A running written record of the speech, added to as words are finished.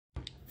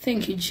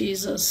Thank you,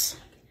 Jesus.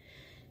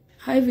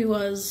 Hi,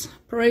 viewers.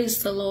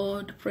 Praise the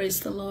Lord.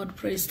 Praise the Lord.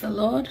 Praise the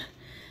Lord.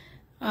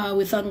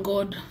 We thank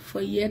God for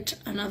yet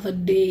another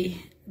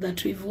day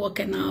that we've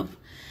woken up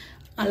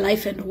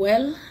alive and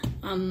well.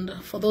 And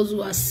for those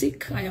who are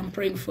sick, I am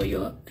praying for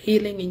your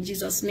healing in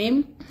Jesus'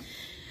 name.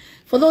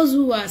 For those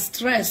who are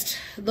stressed,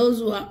 those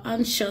who are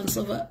anxious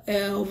over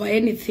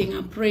anything,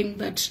 I'm praying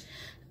that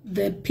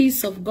the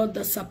peace of God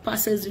that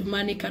surpasses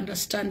humanic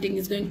understanding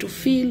is going to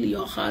fill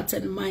your hearts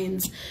and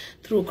minds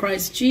through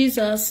Christ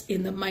Jesus,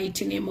 in the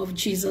mighty name of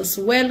Jesus.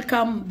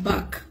 Welcome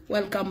back.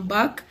 Welcome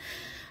back.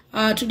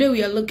 Today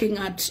we are looking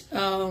at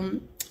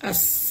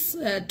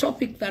a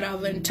topic that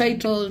I've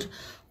entitled,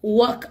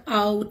 Work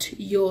Out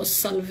Your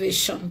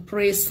Salvation.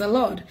 Praise the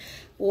Lord.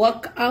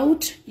 Work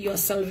out your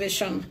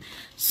salvation.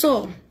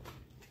 So,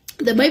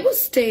 the Bible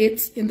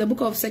states in the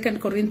book of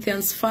 2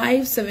 Corinthians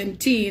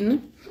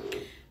 5:17,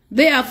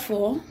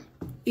 therefore,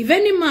 if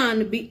any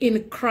man be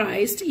in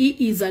Christ,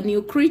 he is a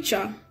new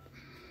creature.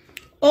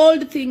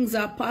 Old things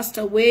are passed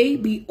away.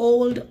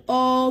 Behold,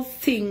 all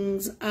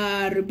things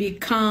are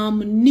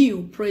become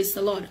new. Praise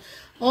the Lord.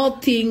 All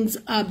things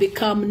are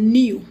become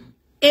new.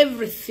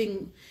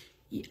 Everything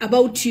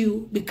about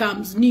you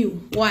becomes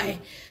new. Why?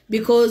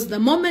 Because the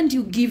moment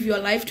you give your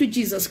life to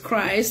Jesus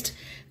Christ,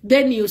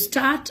 then you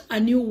start a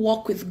new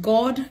walk with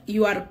God.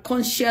 You are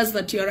conscious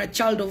that you are a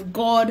child of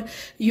God.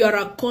 You are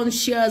a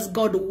conscious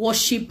God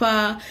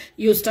worshiper.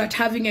 You start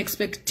having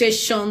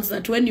expectations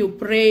that when you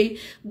pray,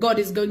 God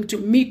is going to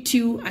meet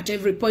you at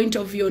every point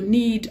of your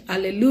need.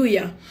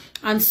 Hallelujah.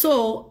 And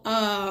so,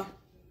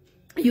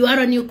 you are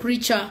a new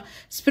creature.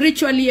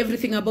 Spiritually,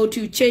 everything about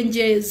you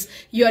changes.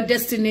 Your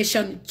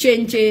destination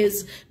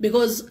changes.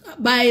 Because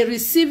by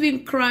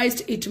receiving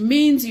Christ, it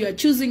means you are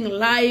choosing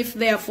life.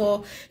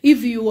 Therefore,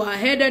 if you are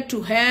headed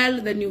to hell,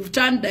 then you've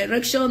turned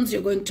directions,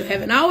 you're going to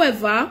heaven.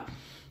 However,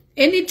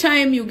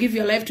 anytime you give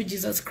your life to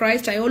Jesus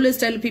Christ, I always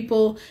tell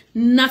people,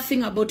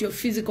 nothing about your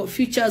physical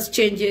features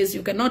changes.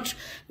 You cannot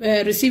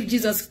receive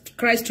Jesus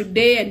Christ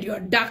today and you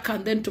are dark,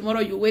 and then tomorrow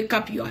you wake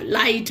up, you are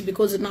light,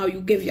 because now you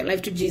gave your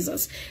life to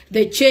Jesus.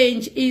 The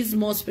change is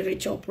more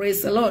spiritual.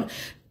 Praise the Lord.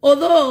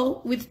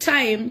 Although with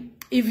time,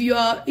 if you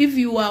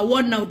are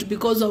worn out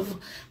because of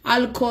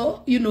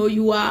alcohol,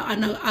 you are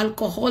an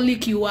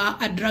alcoholic, you are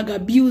a drug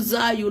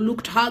abuser, you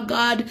looked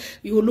haggard,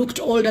 you looked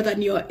older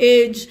than your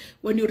age.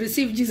 When you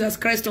receive Jesus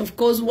Christ, of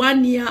course,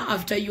 1 year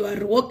after you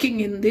are walking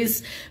in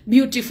this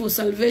beautiful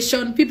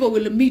salvation, people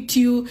will meet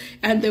you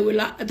and they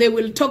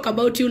will talk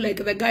about you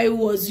like the guy who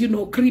was,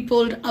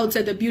 crippled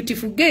outside the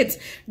beautiful gates.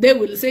 They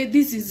will say,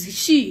 this is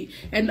she.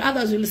 And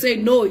others will say,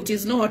 no, it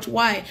is not.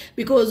 Why?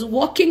 Because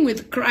walking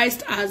with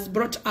Christ has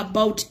brought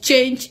about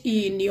change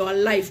in your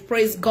life.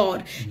 Praise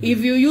God. If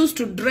you used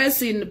to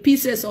dress in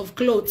pieces of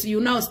clothes, you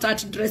now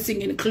start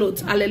dressing in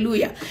clothes.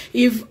 Hallelujah.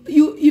 If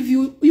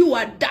you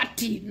are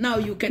dirty, now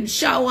you can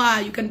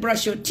shower, you can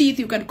brush your teeth,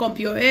 you can comb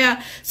your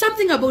hair.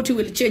 Something about you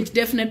will change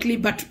definitely,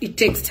 but it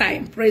takes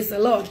time. Praise the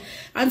Lord.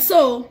 And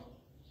so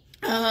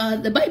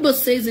the Bible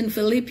says in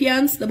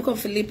Philippians, the book of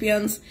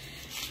Philippians,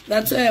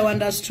 that's where I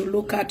want us to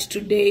look at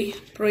today.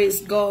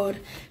 Praise God.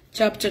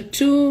 Chapter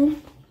 2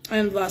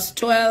 and verse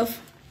 12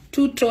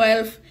 to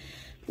 12.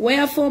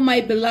 Wherefore,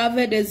 my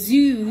beloved, as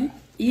ye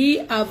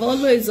have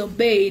always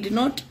obeyed,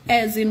 not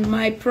as in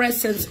my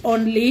presence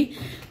only,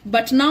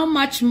 but now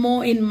much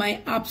more in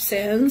my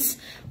absence,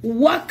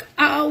 work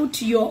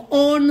out your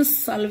own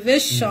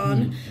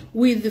salvation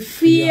with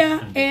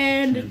fear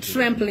and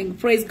trembling.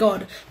 Praise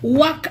God.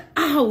 Work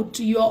out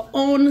your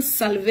own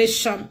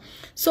salvation.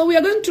 So we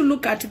are going to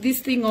look at this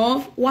thing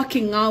of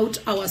working out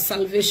our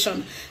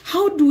salvation.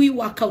 How do we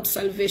work out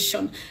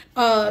salvation?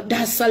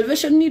 Does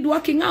salvation need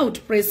working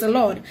out? Praise the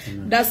Lord.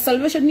 Does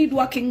salvation need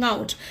working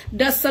out?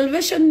 Does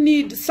salvation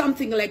need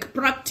something like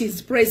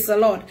practice? Praise the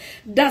Lord.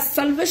 Does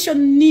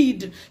salvation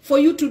need for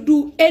you to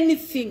do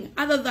anything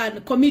other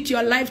than commit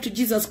your life to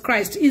Jesus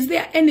Christ? Is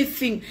there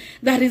anything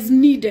that is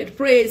needed?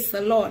 Praise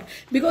the Lord.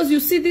 Because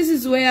you see, this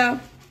is where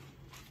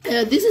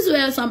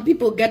some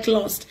people get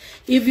lost.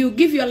 If you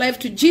give your life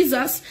to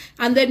Jesus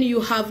and then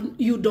you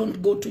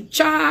don't go to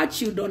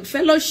church, you don't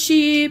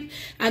fellowship,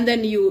 and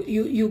then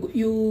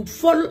you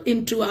fall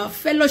into a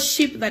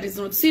fellowship that is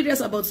not serious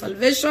about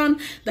salvation,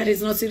 that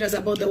is not serious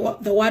about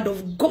the word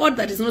of God,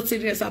 that is not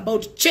serious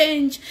about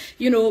change,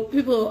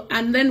 people,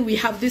 and then we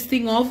have this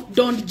thing of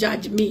don't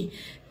judge me.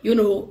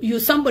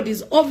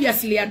 Somebody's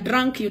obviously a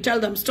drunk, you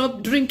tell them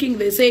stop drinking,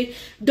 they say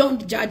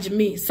don't judge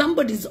me.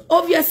 Somebody's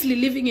obviously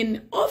living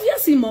in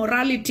obvious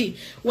immorality,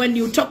 when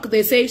you talk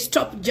they say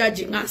stop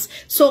judging us.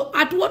 So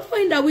at what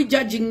point are we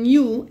judging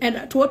you, and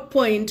at what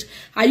point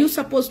are you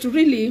supposed to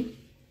really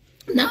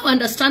now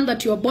understand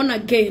that you are born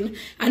again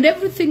and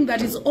everything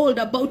that is old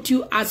about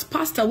you has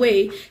passed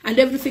away and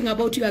everything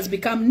about you has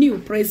become new?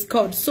 Praise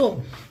God.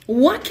 So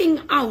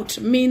Working out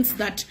means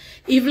that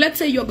if, let's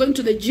say, you're going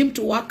to the gym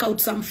to work out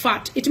some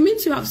fat, it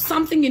means you have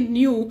something in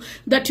you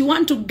that you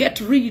want to get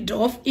rid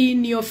of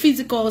in your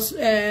physical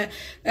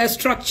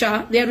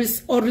structure. There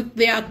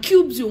are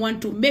cubes you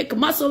want to make,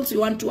 muscles you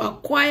want to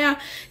acquire.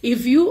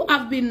 If you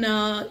have been,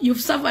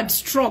 you've suffered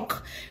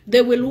stroke,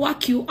 they will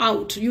work you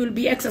out. You will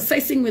be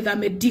exercising with a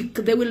medic.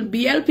 They will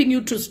be helping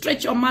you to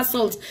stretch your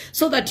muscles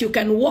so that you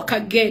can walk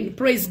again.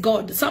 Praise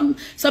God. Some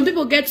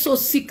people get so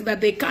sick that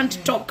they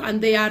can't talk,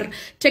 and they are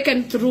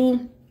taken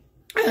through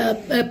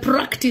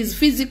practice,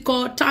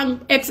 physical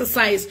tongue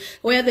exercise,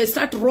 where they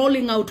start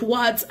rolling out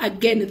words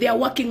again. They are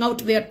working out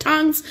their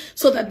tongues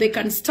so that they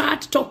can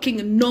start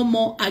talking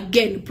normal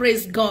again.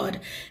 Praise God.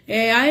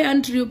 Hi,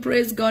 Andrew.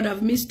 Praise God.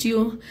 I've missed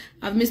you.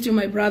 I've missed you,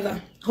 my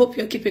brother. Hope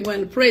you're keeping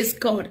well. Praise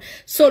God.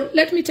 So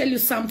let me tell you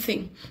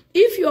something.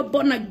 If you're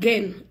born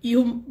again,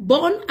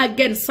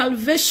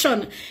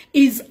 salvation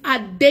is a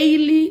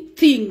daily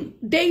thing,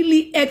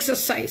 daily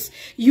exercise.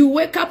 You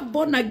wake up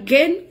born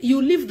again,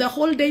 you live the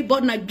whole day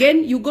born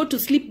again, you go to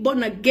sleep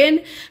born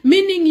again,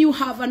 meaning you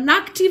have an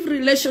active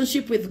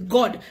relationship with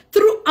God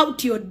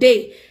throughout your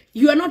day.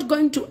 You are not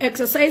going to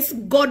exercise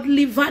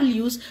godly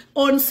values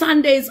on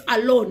Sundays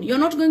alone. You're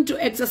not going to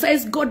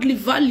exercise godly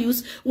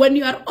values when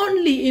you are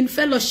only in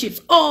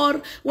fellowships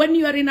or when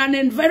you are in an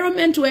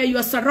environment where you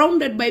are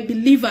surrounded by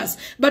believers.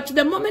 But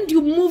the moment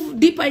you move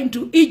deeper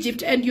into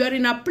Egypt and you are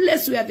in a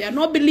place where there are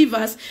no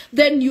believers,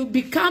 then you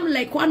become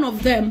like one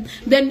of them.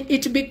 Then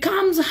it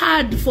becomes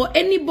hard for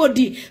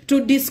anybody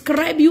to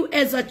describe you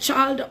as a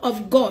child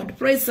of God.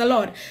 Praise the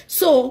Lord.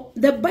 So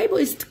the Bible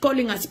is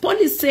calling us. Paul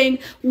is saying,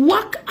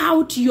 work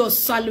out your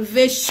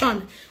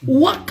salvation.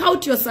 Work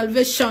out your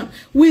salvation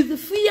with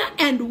fear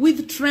and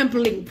with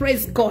trembling.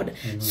 Praise God.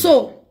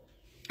 So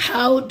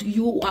how do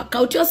you work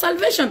out your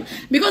salvation?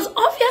 Because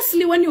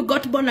obviously when you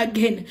got born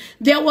again,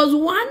 there was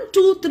 1,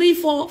 2, 3,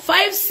 4,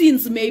 5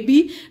 sins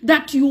maybe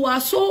that you are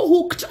so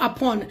hooked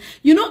upon.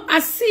 You know,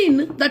 a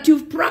sin that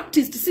you've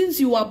practiced since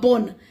you were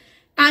born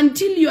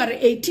until you are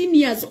 18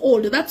 years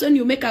old. That's when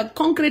you make a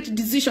concrete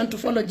decision to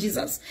follow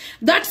Jesus.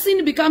 That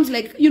sin becomes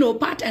like, you know,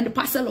 part and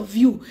parcel of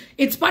you.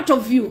 It's part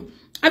of you.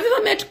 Have you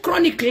ever met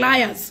chronic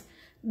liars?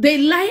 They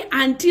lie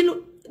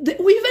until,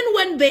 even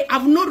when they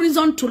have no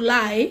reason to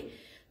lie,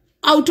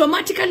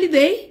 automatically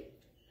they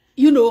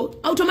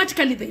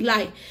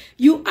lie.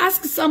 You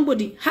ask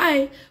somebody,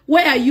 hi,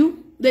 where are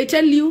you? They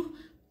tell you,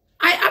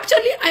 I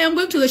am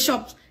going to the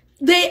shops.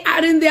 They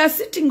are in their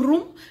sitting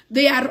room.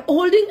 They are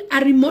holding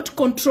a remote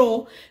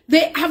control.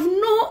 There's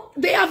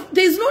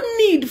no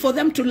need for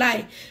them to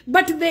lie,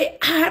 but they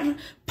are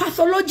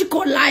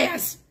pathological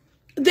liars.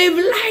 They've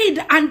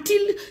lied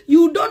until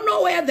you don't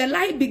know where the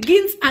lie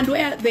begins and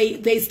where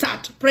they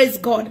start. Praise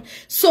God.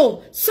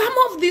 So some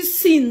of these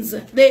sins,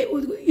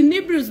 in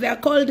Hebrews, they are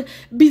called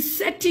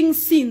besetting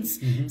sins.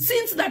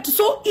 Sins that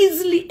so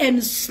easily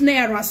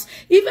ensnare us.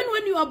 Even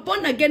when you are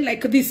born again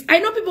like this. I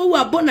know people who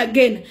are born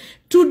again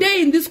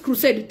today in this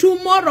crusade.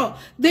 Tomorrow,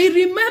 they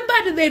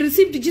remembered they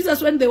received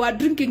Jesus when they were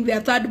drinking their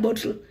 3rd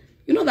bottle.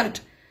 You know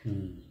that?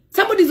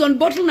 Somebody's on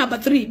bottle number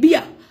 3,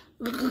 beer.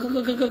 That's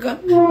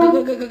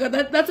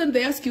when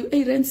they ask you,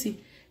 hey, Renzi,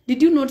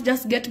 did you not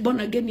just get born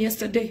again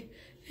yesterday?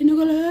 And you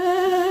go,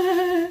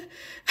 ah.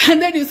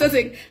 And then you start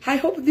saying, I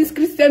hope these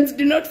Christians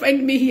do not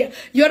find me here.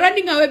 You're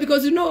running away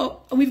because, you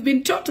know, we've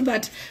been taught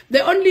that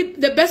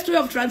the best way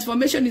of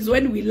transformation is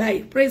when we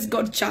lie. Praise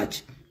God,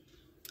 church.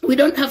 We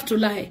don't have to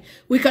lie.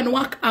 We can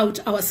work out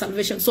our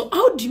salvation. So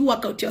how do you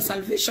work out your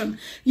salvation?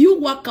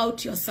 You work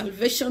out your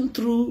salvation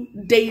through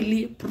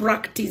daily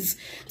practice.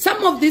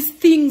 Some of these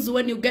things,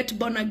 when you get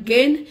born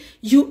again,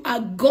 you are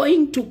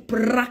going to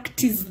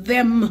practice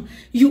them.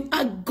 You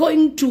are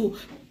going to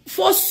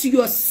force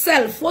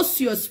yourself, force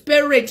your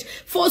spirit,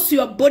 force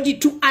your body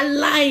to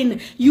align.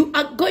 You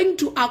are going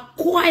to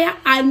acquire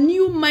a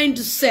new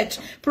mindset.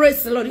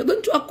 Praise the Lord. You're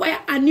going to acquire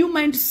a new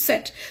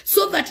mindset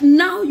so that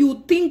now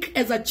you think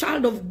as a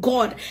child of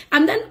God.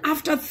 And then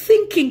after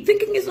thinking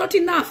is not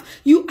enough.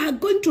 You are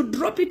going to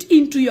drop it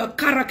into your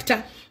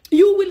character.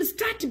 You will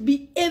start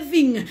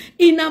behaving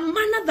in a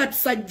manner that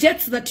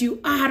suggests that you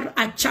are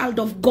a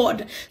child of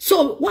God.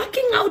 So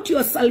working out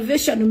your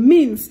salvation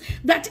means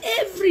that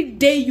every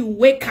day you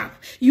wake up,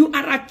 you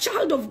are a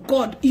child of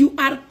God. You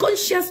are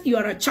conscious you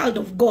are a child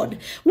of God.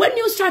 When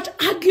you start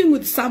arguing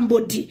with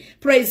somebody,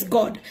 praise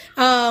God.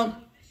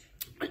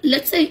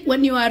 Let's say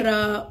when you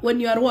are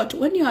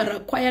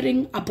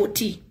acquiring a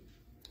potty.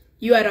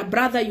 You are a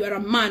brother, you are a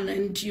man,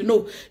 and you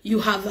know, you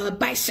have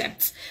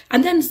biceps.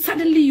 And then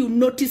suddenly you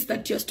notice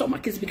that your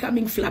stomach is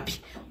becoming flappy.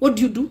 What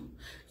do?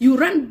 You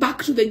run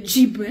back to the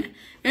gym,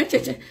 and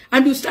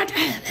you start,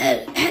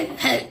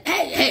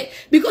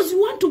 because you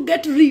want to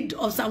get rid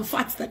of some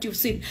fats that you've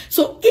seen.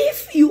 So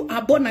if you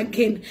are born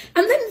again,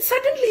 and then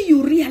suddenly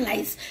you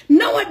realize,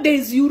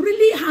 nowadays you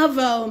really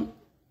have,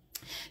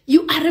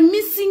 you are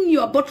missing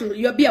your bottle,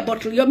 your beer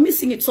bottle, you're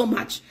missing it so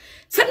much.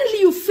 Suddenly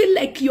you feel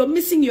like you're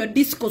missing your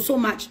disco so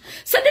much.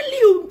 Suddenly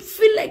you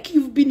feel like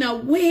you've been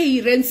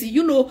away, Renzi.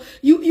 You know,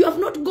 you have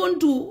not gone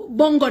to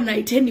bongo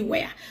night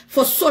anywhere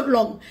for so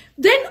long.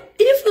 Then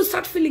if you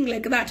start feeling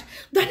like that,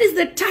 that is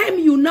the time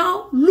you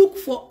now look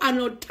for an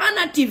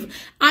alternative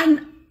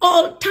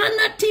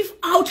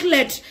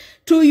outlet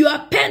to your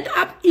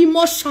pent-up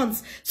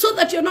emotions, so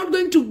that you're not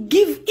going to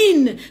give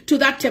in to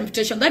that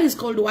temptation. That is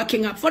called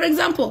working up. For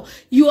example,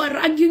 you are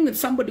arguing with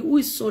somebody who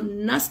is so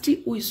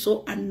nasty, who is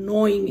so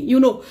annoying. You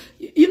know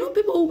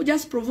people who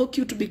just provoke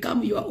you to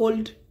become your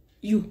old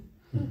you.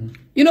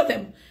 You know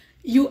them.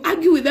 You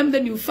argue with them,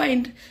 then you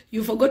find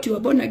you forgot you were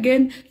born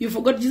again, you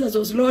forgot Jesus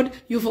was Lord,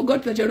 you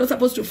forgot that you're not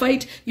supposed to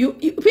fight. People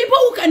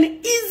who can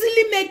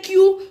easily make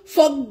you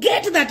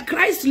forget that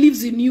Christ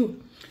lives in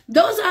you.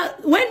 Those are,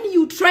 when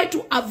you try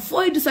to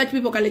avoid such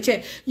people,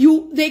 Kaleche,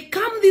 they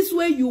come this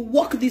way, you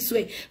walk this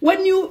way.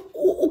 When you,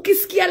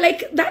 ukisikia,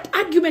 like that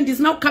argument is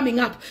now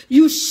coming up,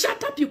 you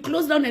shut up, you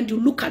close down, and you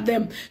look at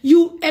them.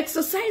 You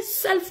exercise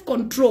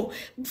self-control,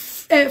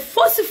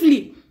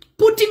 forcibly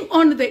putting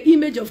on the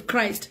image of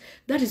Christ.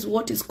 That is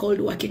what is called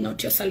working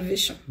out your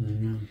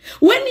salvation.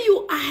 When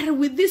you are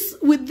with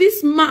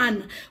this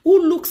man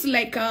who looks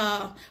like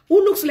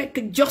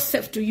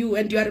Joseph to you,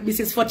 and you are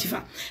Mrs.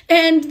 Potiphar,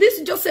 and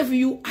this Joseph,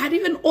 you are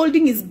even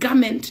holding his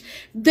garment,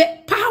 the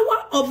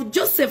power of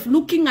Joseph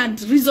looking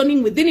and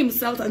reasoning within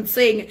himself and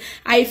saying,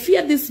 I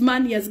fear this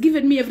man, he has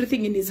given me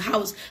everything in his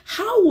house.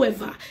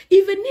 However,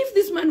 even if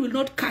this man will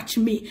not catch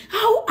me,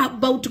 how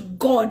about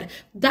God?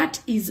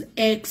 That is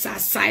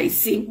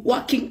exercising,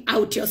 working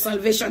out your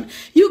salvation.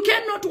 You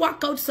cannot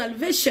work out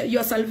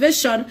your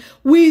salvation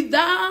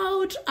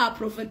without a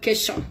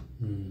provocation,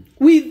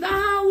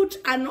 without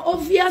an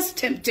obvious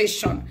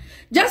temptation.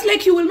 Just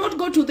like you will not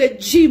go to the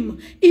gym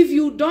if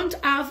you don't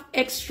have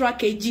extra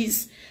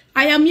kgs.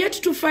 I am yet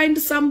to find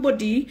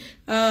somebody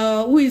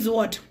who is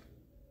what?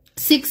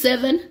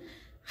 6'7",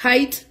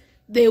 height,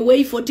 they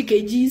weigh 40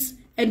 kgs,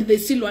 and they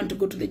still want to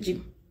go to the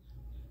gym.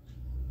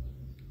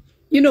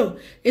 You know,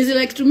 it's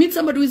like to meet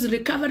somebody who is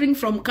recovering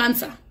from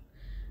cancer.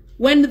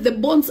 When the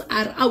bones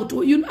are out,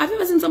 have you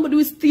ever seen somebody who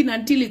is thin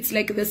until it's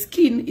like the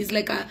skin is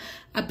like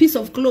a piece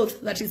of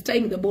cloth that is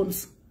tying the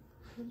bones?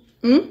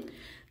 And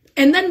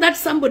then that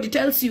somebody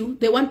tells you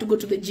they want to go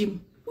to the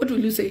gym. What will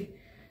you say?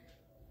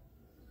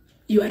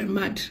 You are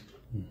mad.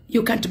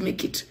 You can't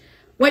make it.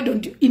 Why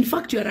don't you? In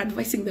fact, you are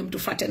advising them to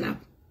fatten up.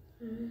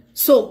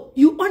 So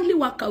you only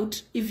work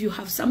out if you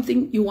have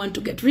something you want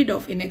to get rid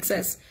of in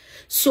excess.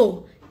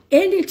 So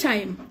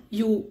anytime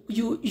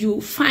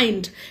you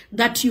find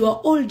that your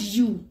old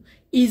you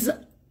is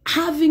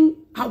having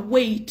a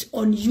weight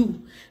on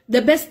you, the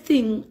best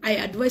thing I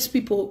advise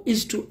people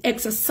is to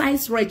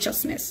exercise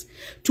righteousness,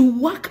 to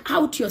work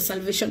out your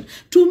salvation,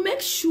 to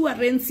make sure,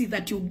 Renzi,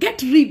 that you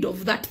get rid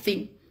of that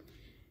thing.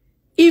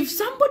 If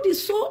somebody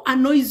so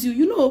annoys you,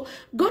 you know,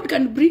 God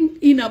can bring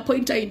in a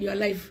pointer in your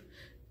life.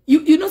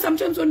 You know,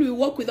 sometimes when we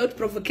walk without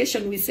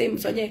provocation, we say,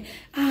 Msonye,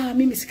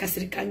 mimi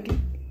sikasirikangi.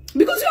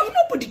 Because you have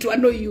nobody to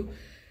annoy you.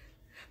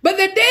 But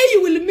the day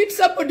you will meet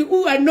somebody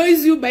who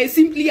annoys you by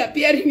simply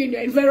appearing in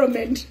your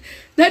environment,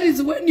 that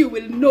is when you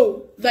will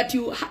know that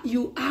you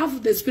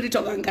have the spirit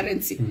of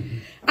angerency.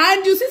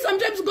 And you see,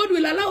 sometimes God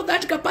will allow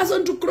that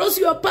person to cross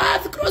your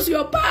path,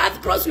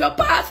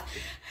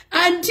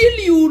 until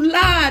you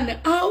learn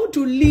how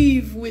to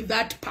live with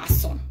that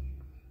person.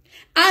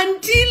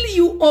 Until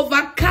you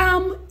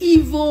overcome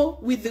evil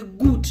with the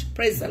good.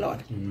 Praise the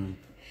Lord.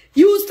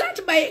 You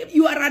start by,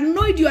 you are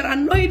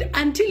annoyed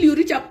until you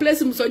reach a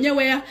place, Msonye,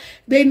 where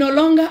they no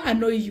longer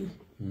annoy you.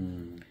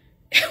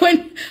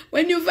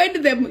 When you find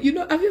them, you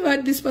know, have you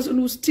heard this person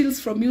who steals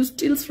from you,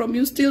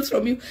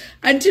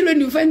 until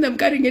when you find them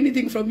carrying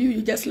anything from you,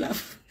 you just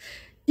laugh.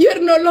 You are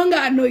no longer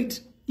annoyed.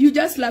 You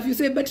just laugh. You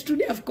say, but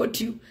today I've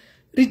caught you.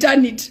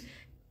 Return it.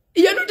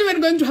 You're not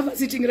even going to have a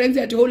sitting Renzi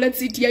at home. Let's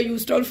sit here, you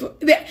stole for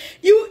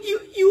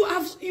you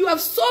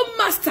have so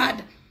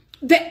mastered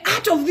the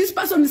art of this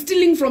person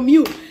stealing from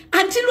you,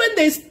 until when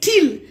they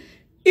steal,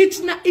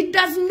 it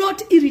does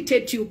not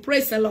irritate you.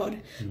 Praise the Lord.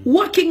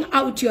 Working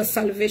out your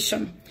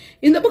salvation.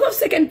 In the book of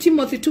 2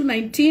 Timothy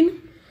 2:19,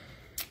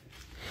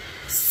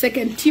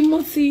 2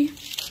 Timothy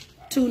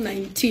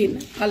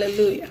 2:19,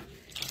 hallelujah.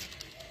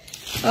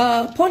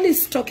 Paul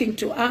is talking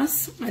to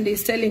us, and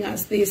he's telling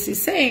us this.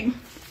 He's saying,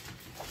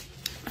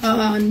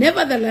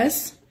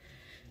 nevertheless,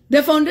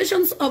 the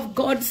foundations of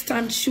God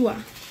stand sure.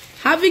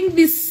 Having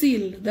this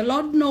seal, the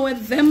Lord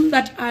knoweth them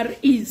that are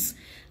his.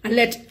 And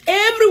let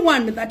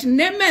everyone that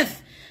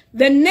nameth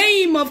the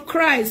name of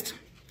Christ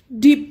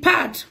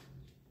depart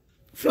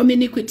from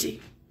iniquity.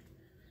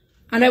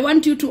 And I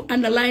want you to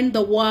underline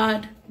the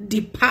word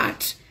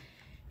depart.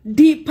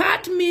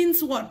 Depart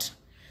means what?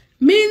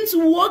 Means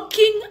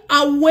walking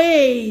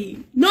away,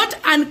 not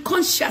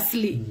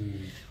unconsciously.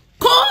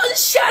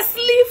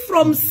 Consciously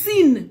from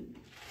sin.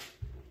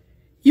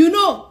 You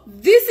know,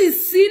 this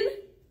is sin.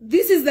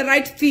 This is the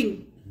right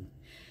thing.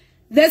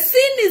 The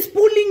sin is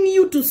pulling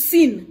you to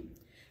sin.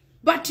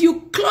 but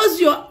you close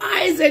your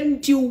eyes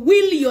and you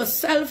will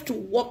yourself to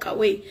walk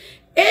away.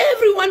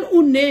 Everyone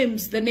who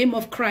names the name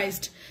of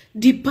Christ,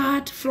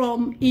 depart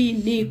from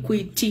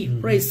iniquity.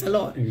 Praise the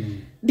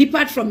Lord.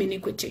 Depart from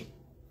iniquity.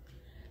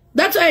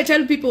 That's why I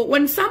tell people,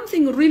 when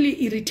something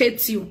really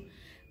irritates you,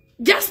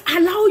 just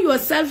allow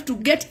yourself to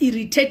get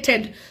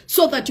irritated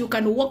so that you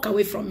can walk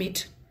away from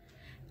it.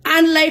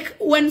 And like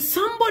when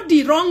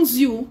somebody wrongs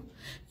you,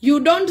 you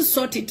don't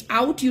sort it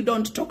out. You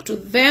don't talk to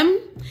them.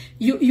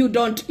 You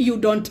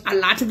don't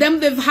alert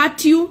them they've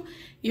hurt you.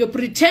 You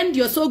pretend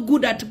you're so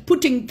good at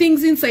putting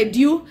things inside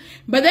you.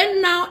 But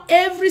then now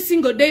every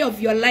single day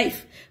of your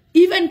life,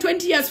 even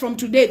 20 years from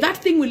today, that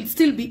thing will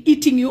still be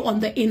eating you on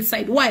the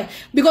inside. Why?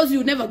 Because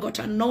you never got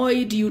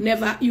annoyed. You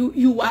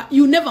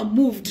never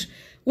moved.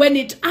 When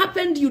it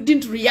happened, you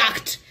didn't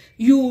react.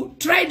 You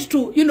tried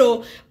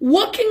to,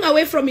 walking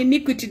away from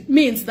iniquity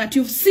means that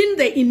you've seen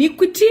the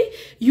iniquity,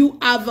 you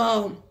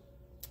have,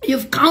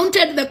 you've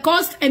counted the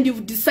cost, and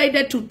you've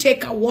decided to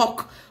take a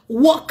walk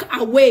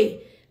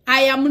away.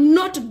 I am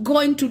not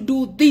going to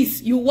do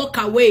this. You walk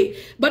away.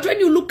 But when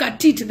you look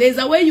at it, there's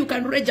a way you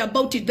can rage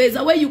about it. There's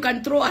a way you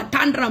can throw a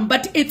tantrum,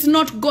 but it's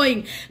not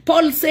going.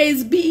 Paul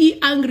says, be ye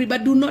angry,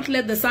 but do not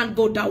let the sun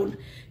go down.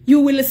 You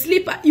will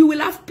sleep. You will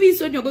have peace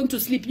when you're going to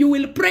sleep. You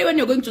will pray when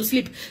you're going to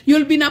sleep.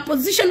 You'll be in a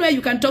position where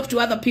you can talk to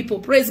other people.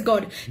 Praise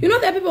God. You know,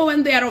 there are people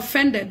when they are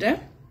offended.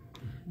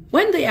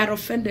 When they are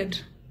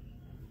offended,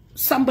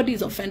 somebody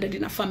is offended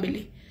in a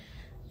family.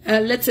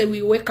 Let's say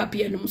we wake up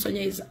here and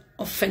Musonya is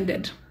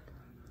offended.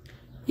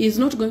 He is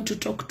not going to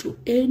talk to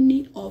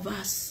any of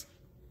us.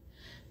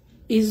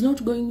 He is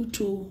not going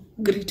to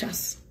greet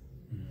us.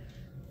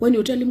 When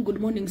you tell him, good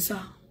morning, sir,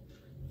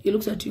 he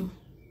looks at you.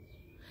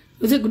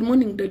 You say, good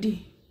morning,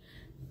 daddy.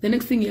 The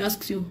next thing he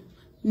asks you,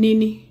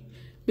 Nini,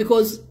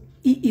 because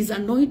he is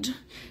annoyed,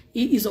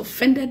 he is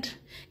offended,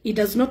 he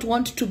does not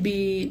want to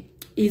be,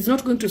 he is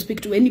not going to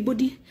speak to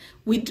anybody.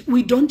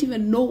 We don't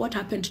even know what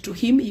happened to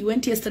him. He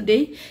went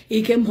yesterday,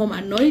 he came home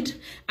annoyed,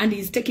 and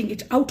he's taking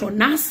it out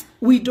on us.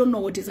 We don't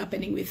know what is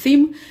happening with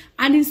him.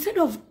 And instead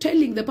of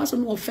telling the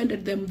person who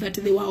offended them that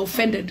they were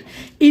offended,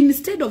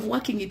 instead of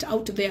working it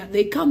out there,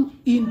 they come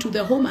into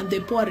the home and they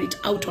pour it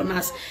out on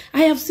us.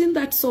 I have seen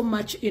that so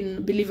much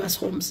in believers'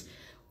 homes,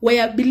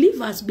 where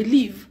believers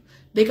believe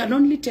they can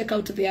only take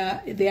out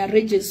their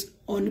rages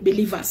on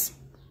believers.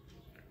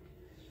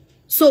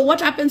 So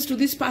what happens to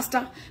this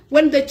pastor?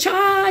 When the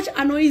church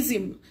annoys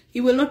him,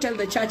 he will not tell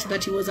the church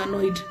that he was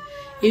annoyed.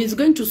 He is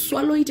going to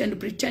swallow it and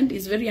pretend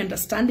he's very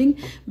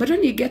understanding. But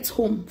when he gets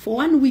home, for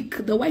 1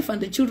 week, the wife and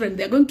the children,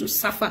 they're going to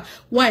suffer.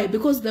 Why?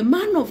 Because the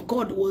man of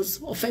God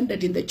was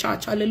offended in the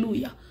church.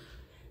 Hallelujah.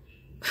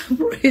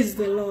 Praise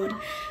the Lord.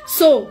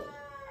 So,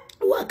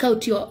 work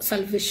out your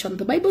salvation.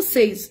 The Bible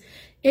says,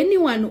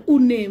 anyone who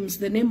names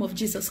the name of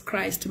Jesus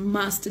Christ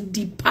must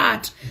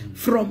depart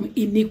from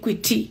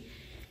iniquity.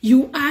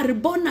 You are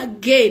born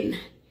again.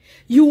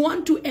 You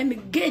want to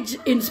engage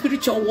in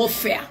spiritual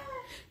warfare.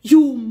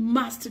 You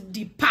must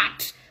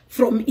depart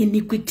from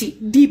iniquity.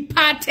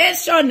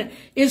 Departation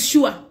is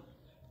sure.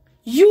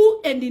 You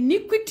and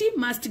iniquity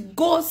must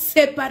go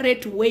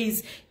separate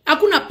ways.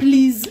 Hakuna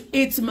please,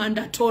 it's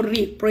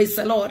mandatory. Praise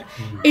the Lord.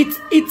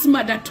 It's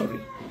mandatory.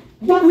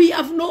 We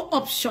have no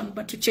option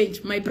but to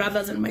change, my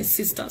brothers and my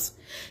sisters.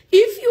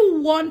 If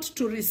you want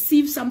to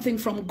receive something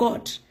from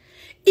God,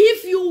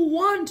 if you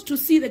want to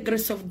see the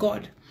grace of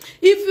God,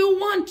 if you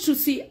want to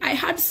see, I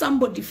had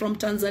somebody from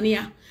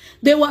Tanzania,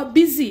 they were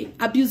busy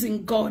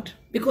abusing God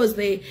because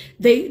they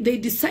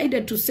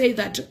decided to say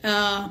that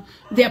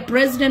their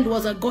president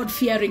was a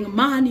God-fearing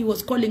man. He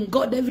was calling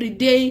God every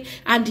day,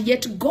 and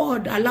yet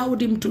God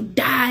allowed him to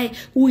die.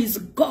 Who is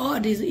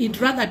God? He'd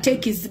rather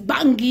take his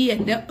bangi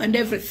and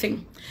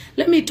everything.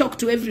 Let me talk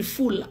to every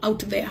fool out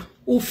there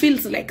who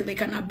feels like they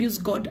can abuse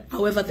God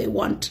however they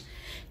want.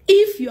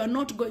 If you are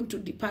not going to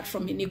depart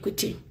from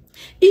iniquity,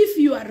 if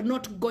you are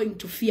not going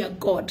to fear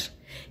God,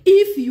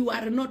 if you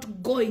are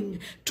not going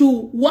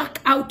to work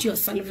out your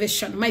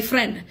salvation, my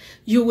friend,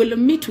 you will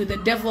meet with the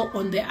devil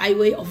on the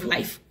highway of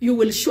life. You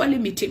will surely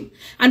meet him.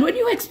 And when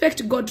you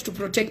expect God to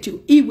protect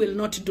you, he will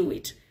not do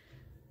it.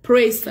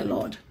 Praise the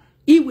Lord.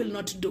 He will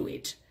not do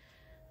it.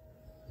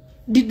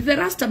 Did the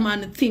Rasta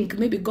man think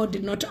maybe God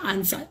did not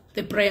answer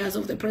the prayers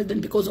of the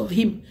president because of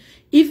him?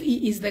 If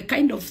he is the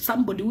kind of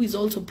somebody who is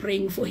also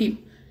praying for him,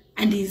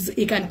 and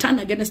he can turn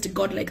against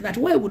God like that,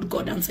 why would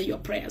God answer your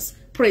prayers?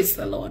 Praise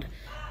the Lord.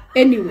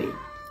 Anyway,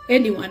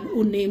 anyone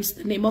who names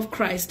the name of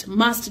Christ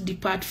must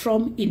depart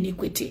from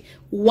iniquity.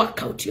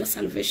 Work out your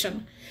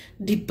salvation.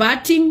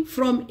 Departing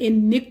from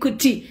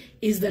iniquity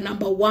is the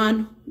number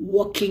one,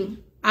 walking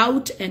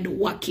out and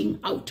working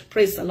out.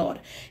 Praise the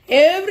Lord.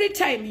 Every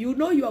time you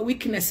know your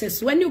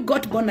weaknesses, when you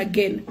got born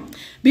again,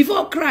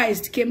 before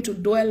Christ came to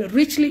dwell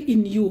richly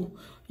in you,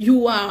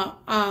 you are,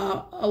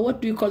 what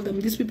do you call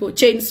them? These people,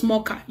 chain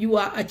smoker. You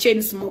are a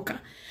chain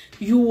smoker.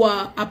 You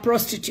are a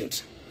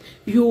prostitute.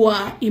 You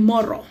are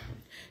immoral.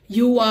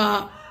 You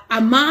are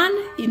a man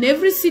in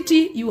every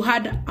city, you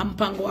had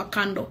ampango wa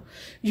kando.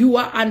 You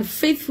are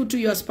unfaithful to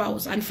your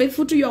spouse,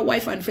 unfaithful to your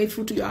wife,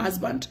 unfaithful to your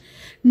husband.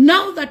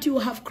 Now that you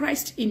have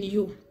Christ in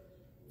you,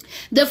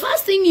 the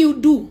first thing you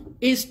do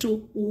is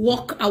to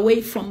walk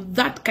away from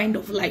that kind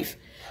of life.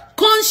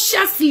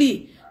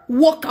 Consciously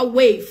walk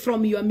away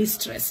from your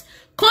mistress.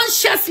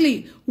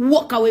 Consciously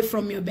walk away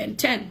from your Ben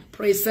 10.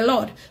 Praise the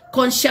Lord.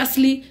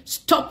 Consciously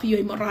stop your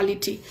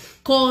immorality.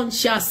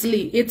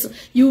 Consciously.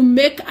 You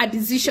make a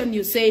decision.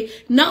 You say,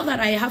 now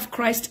that I have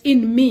Christ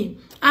in me,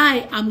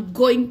 I am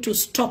going to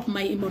stop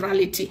my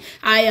immorality.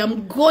 I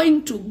am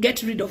going to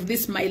get rid of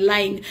this, my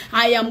lying.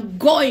 I am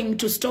going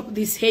to stop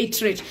this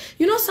hatred.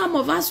 You know, some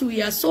of us,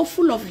 we are so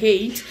full of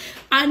hate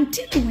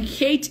until we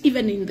hate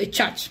even in the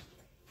church.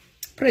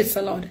 Praise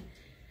the Lord.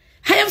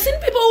 I have seen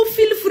people who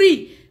feel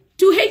free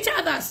to hate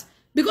others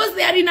because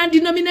they are in a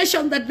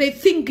denomination that they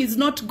think is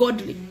not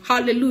godly.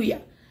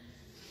 Hallelujah.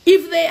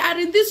 If they are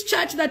in this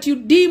church that you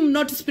deem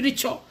not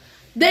spiritual,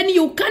 then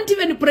you can't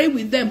even pray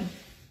with them.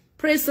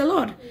 Praise the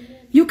Lord. Amen.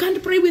 You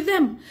can't pray with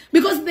them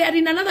because they are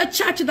in another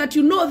church that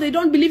you know they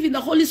don't believe in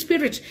the Holy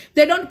Spirit.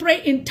 They don't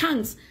pray in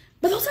tongues.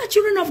 But those are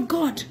children of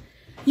God.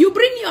 You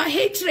bring your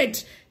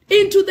hatred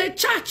into the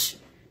church.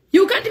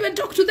 You can't even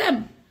talk to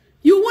them.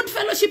 You won't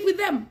fellowship with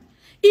them.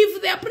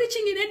 If they are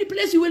preaching in any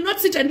place, you will not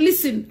sit and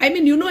listen. I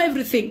mean, you know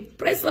everything.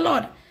 Praise the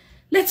Lord.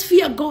 Let's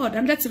fear God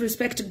and let's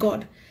respect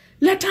God.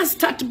 Let us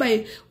start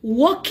by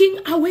walking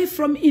away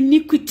from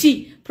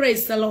iniquity.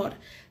 Praise the Lord.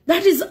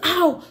 That is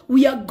how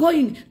we are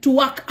going to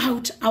work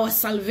out our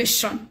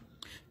salvation.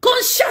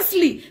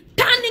 Consciously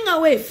turning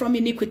away from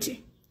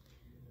iniquity.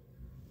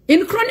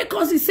 In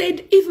Chronicles, he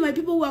said, if my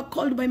people who are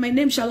called by my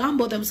name shall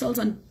humble themselves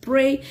and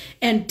pray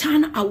and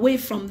turn away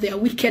from their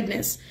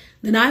wickedness,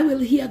 then I will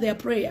hear their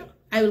prayer.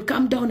 I will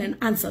come down and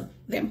answer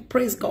them.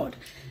 Praise God.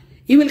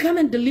 He will come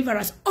and deliver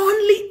us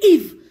only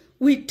if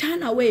we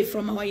turn away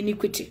from our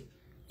iniquity.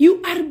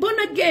 You are born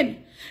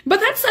again.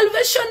 But that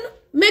salvation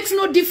makes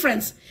no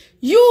difference.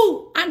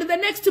 You and the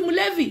next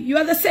Mulevi, you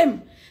are the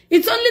same.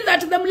 It's only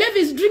that the Mulevi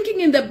is drinking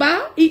in the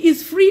bar. He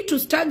is free to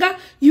stagger.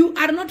 You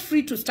are not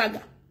free to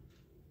stagger.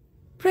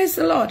 Praise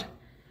the Lord.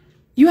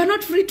 You are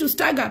not free to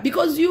stagger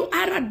because you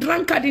are a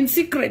drunkard in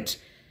secret.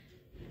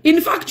 In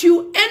fact,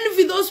 you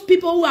envy those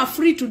people who are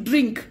free to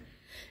drink.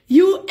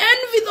 You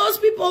envy those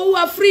people who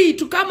are free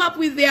to come up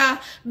with their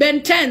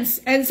Ben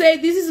 10s and say,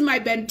 this is my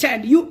Ben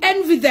 10. You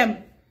envy them.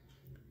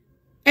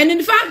 And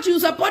in fact, you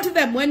support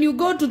them. When you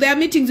go to their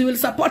meetings, you will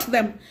support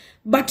them.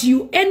 But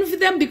you envy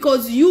them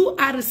because you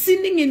are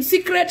sinning in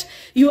secret.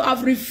 You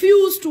have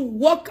refused to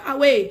walk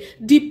away.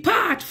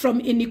 Depart from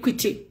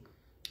iniquity.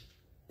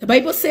 The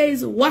Bible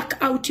says,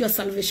 work out your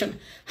salvation.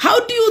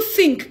 How do you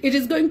think it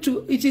is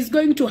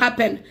going to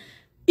happen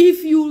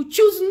if you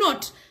choose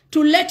not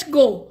to let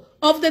go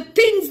of the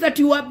things that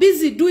you are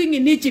busy doing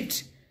in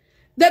Egypt?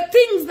 The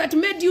things that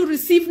made you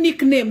receive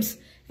nicknames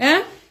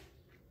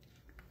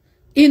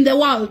in the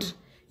world.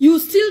 You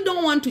still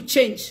don't want to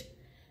change.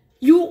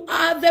 You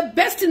are the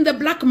best in the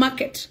black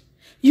market.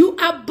 You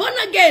are born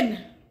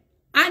again.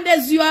 And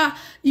as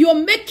you're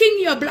making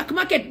your black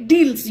market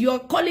deals, you're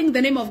calling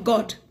the name of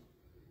God.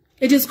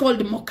 It is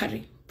called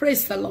mockery.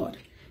 Praise the Lord.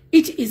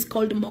 It is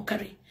called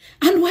mockery.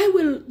 And why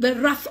will the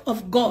wrath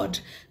of God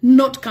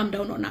not come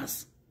down on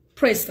us?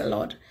 Praise the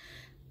Lord.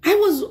 I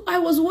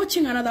was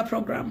watching another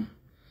program.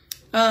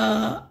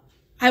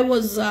 There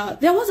was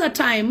a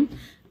time,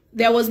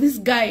 there was this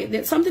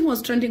guy, something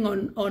was trending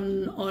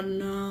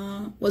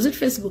on was it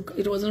Facebook?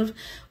 It was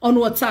on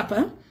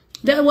WhatsApp.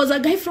 There was a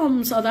guy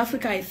from South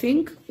Africa, I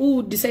think,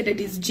 who decided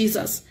he's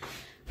Jesus.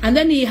 And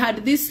then he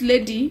had this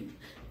lady,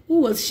 who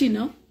was she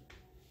now?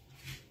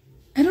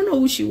 I don't know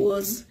who she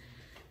was.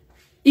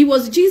 He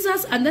was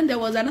Jesus, and then there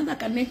was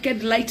another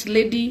naked light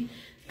lady.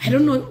 I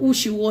don't know who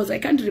she was. I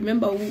can't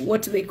remember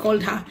what they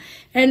called her.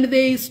 And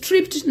they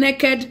stripped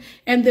naked,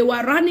 and they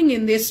were running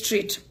in the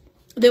street.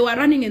 They were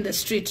running in the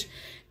street.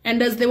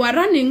 And as they were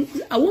running,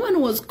 a woman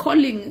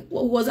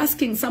was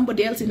asking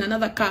somebody else in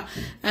another car,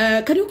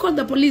 can you call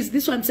the police?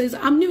 This one says,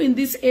 I'm new in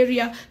this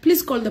area.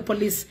 Please call the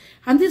police.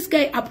 And this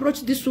guy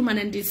approached this woman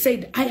and he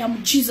said, I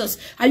am Jesus.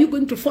 Are you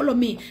going to follow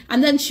me?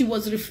 And then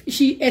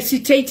she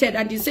hesitated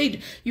and he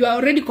said, you are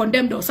already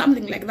condemned or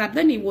something like that.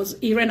 Then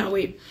he ran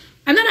away.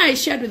 And then I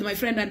shared with my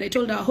friend and I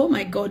told her, oh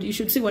my God, you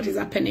should see what is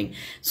happening.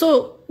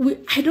 So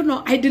I don't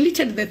know. I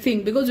deleted the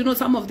thing because, you know,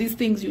 some of these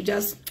things you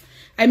just...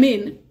 I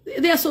mean,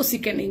 they are so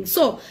sickening.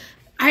 So,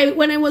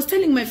 when I was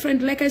telling my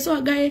friend, like I saw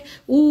a guy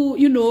who,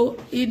 you know,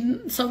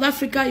 in South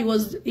Africa,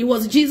 he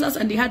was Jesus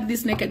and he had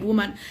this naked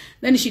woman.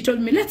 Then she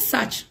told me, let's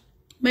search.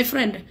 My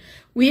friend,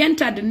 we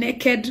entered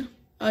naked.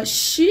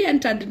 She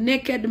entered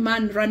naked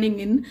man running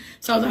in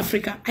South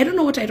Africa. I don't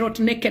know what I wrote,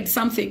 naked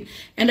something.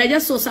 And I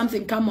just saw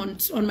something come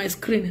on my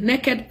screen,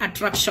 naked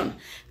attraction.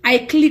 I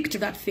clicked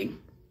that thing.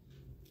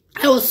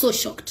 I was so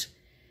shocked.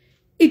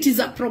 It is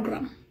a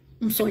program.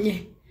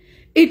 Msonye.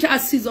 It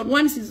has season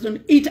 1,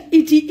 season.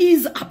 It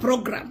is a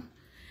program.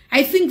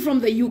 I think from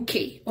the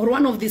UK or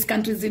one of these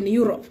countries in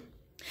Europe.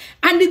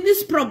 And in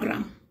this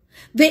program,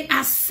 they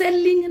are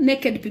selling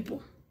naked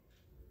people.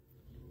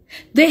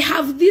 They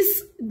have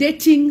this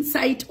dating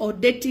site or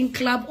dating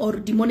club or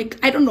demonic,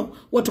 I don't know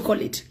what to call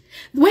it,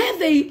 where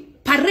they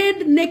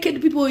parade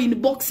naked people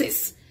in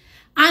boxes.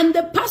 And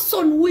the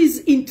person who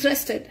is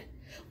interested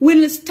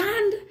will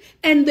stand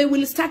and they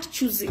will start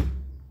choosing.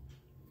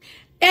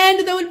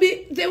 And there will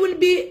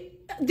be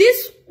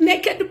this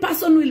naked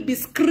person will be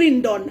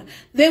screened on.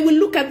 They will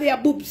look at their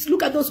boobs,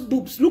 look at those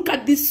boobs, look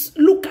at this,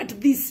 look at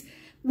this.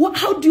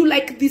 How do you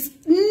like this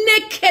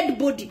naked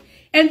body?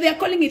 And they are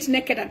calling it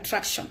naked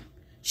attraction.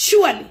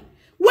 Surely,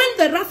 when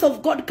the wrath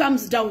of God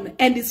comes down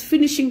and is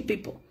finishing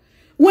people,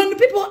 when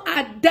people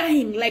are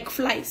dying like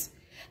flies,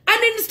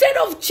 and instead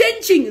of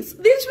changing,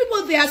 these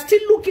people, they are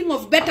still looking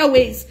of better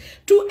ways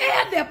to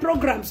air their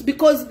programs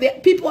because the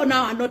people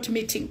now are not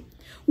meeting.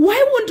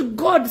 Why won't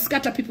God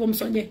scatter people,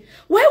 Msonye?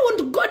 Why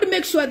won't God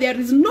make sure there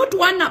is not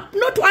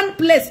one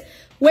place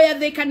where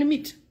they can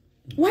meet?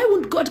 Why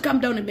won't God come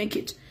down and make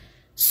it?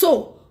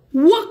 So,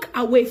 walk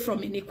away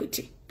from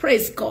iniquity.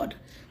 Praise God.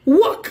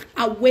 Walk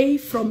away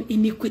from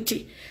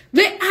iniquity.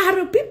 There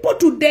are people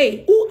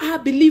today who are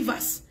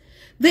believers.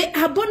 They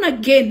are born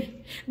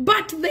again,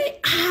 but they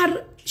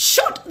are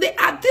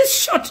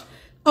this short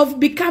of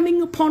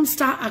becoming porn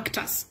star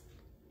actors.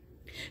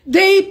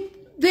 They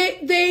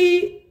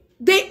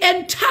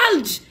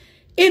indulge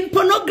in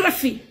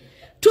pornography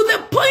to the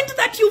point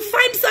that you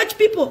find such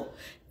people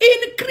in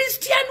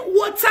Christian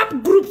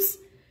WhatsApp groups.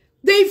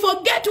 They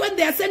forget when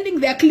they are sending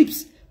their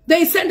clips.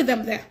 They send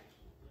them there.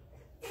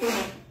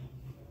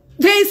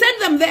 They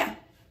send them there.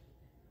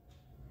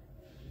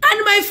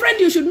 And my friend,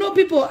 you should know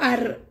people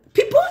are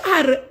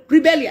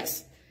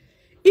rebellious.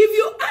 If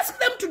you ask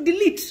them to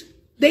delete,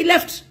 they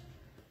left.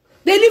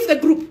 They leave the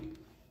group.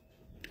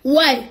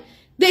 Why?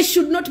 They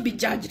should not be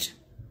judged.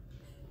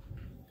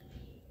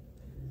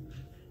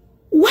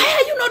 Why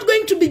are you not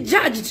going to be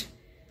judged?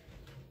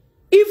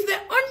 If the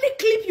only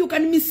clip you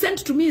can send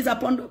to me is a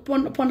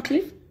porn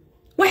clip,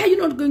 why are you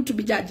not going to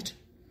be judged?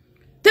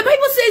 The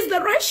Bible says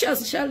the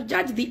righteous shall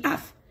judge the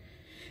earth.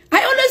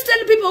 I always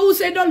tell people who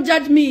say don't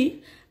judge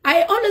me,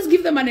 I always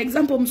give them an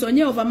example,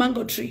 Msonye, of a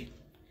mango tree.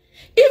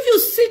 If you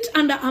sit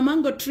under a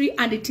mango tree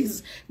and it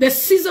is the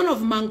season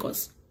of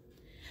mangoes,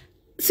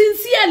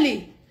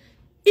 sincerely,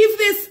 if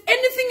there's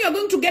anything you're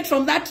going to get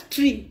from that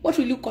tree, what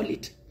will you call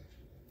it?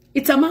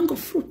 It's a mango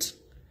fruit.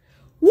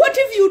 What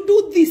if you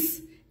do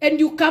this and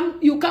you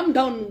come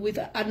down with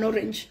an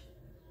orange?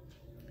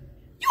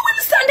 You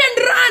will stand and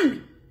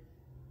run.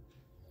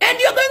 And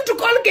you're going to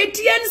call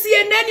KTN,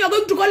 CNN, you're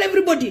going to call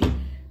everybody.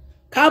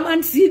 Come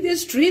and see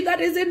this tree that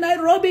is in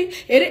Nairobi.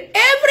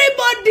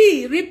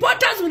 Everybody,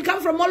 reporters will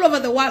come from all over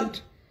the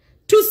world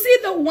to see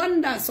the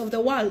wonders of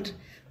the world.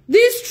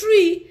 This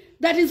tree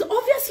that is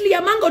obviously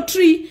a mango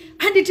tree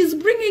and it is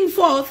bringing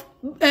forth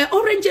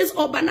oranges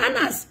or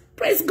bananas.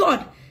 Praise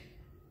God.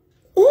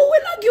 Who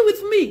will argue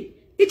with me?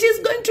 It is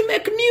going to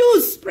make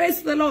news.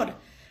 Praise the Lord.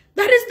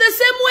 That is the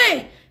same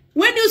way.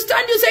 When you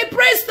stand, you say,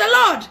 praise the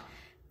Lord.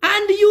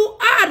 And you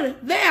are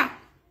there.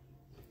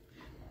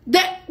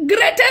 The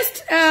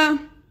greatest,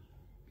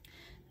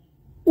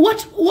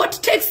 what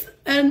takes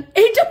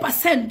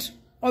 80%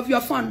 of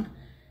your phone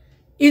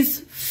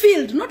is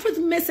filled, not with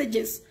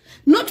messages,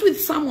 not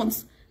with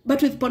sermons,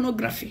 but with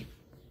pornography.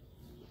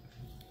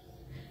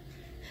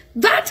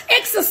 That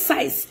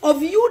exercise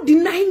of you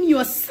denying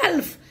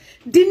yourself,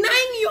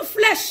 denying your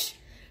flesh,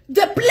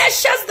 the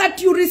pleasures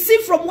that you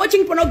receive from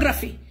watching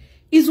pornography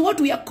is what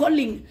we are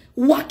calling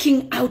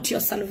working out your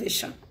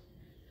salvation.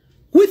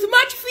 With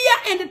much fear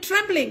and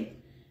trembling,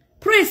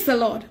 praise the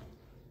Lord.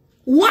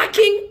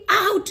 Working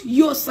out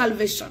your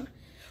salvation.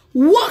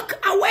 Walk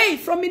away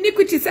from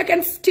iniquity.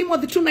 2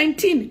 Timothy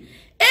 2:19.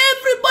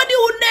 Everybody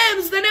who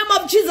names the name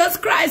of Jesus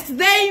Christ,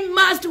 they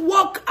must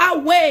walk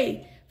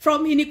away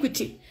from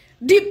iniquity.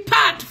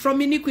 Depart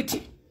from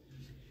iniquity.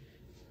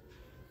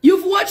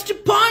 You've watched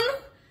porn.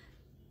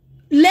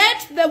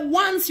 Let the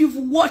ones you've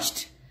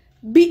watched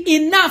be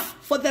enough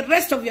for the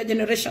rest of your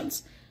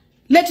generations.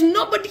 Let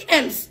nobody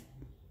else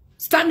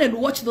stand and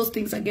watch those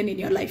things again in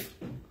your life.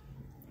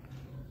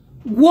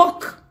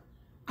 Walk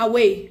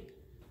away.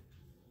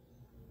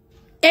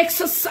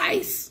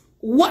 Exercise.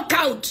 Work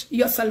out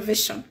your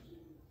salvation.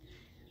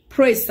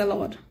 Praise the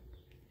Lord.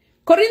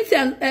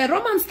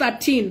 Romans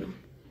 13.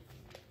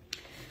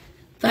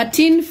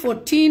 13,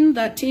 14,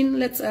 13.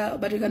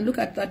 But you can look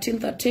at 13,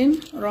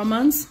 13.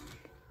 Romans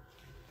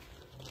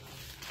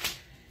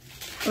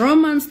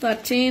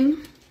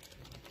 13.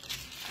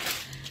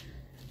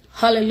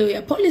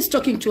 Hallelujah. Paul is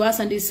talking to us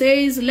and he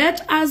says,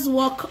 let us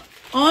walk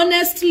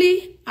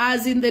honestly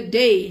as in the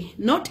day,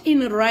 not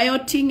in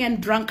rioting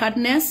and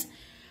drunkenness,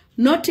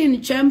 not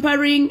in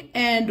champering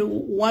and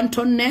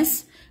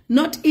wantonness,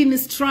 not in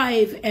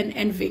strife and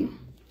envying.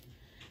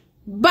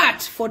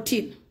 But,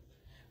 14,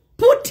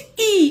 put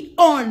ye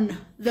on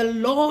the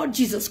Lord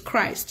Jesus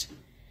Christ,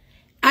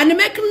 and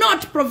make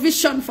not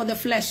provision for the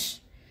flesh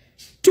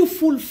to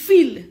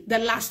fulfill the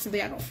lust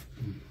thereof.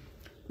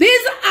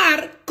 These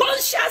are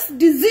conscious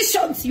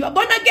decisions. You are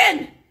born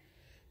again.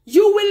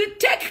 You will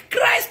take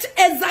Christ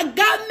as a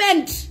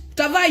garment.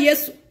 Tava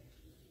Yesu.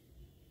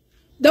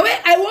 The way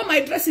I wear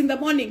my dress in the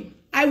morning,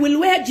 I will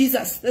wear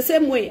Jesus the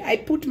same way. I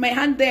put my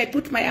hand there, I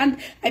put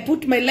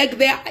my leg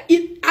there.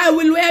 I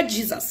will wear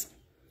Jesus.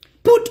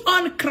 Put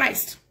on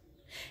Christ.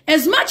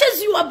 As much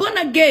as you are born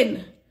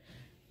again,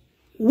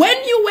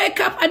 when you wake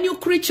up a new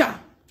creature,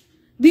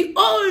 the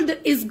old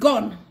is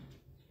gone.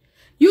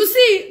 You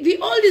see, the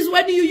old is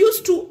when you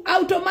used to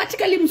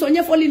automatically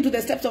msonye fall into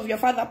the steps of your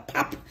father.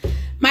 Pap.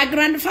 My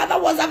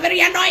grandfather was a very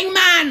annoying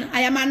man.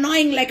 I am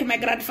annoying like my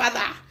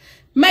grandfather.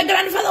 My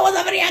grandfather was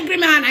a very angry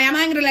man. I am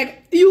angry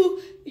like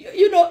you.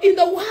 You know, in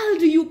the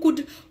world,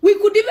 we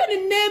could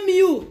even name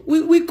you.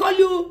 We call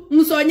you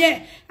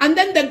Musonye, and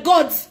then the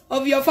gods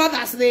of your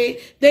fathers,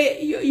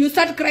 you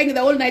start crying the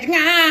whole night,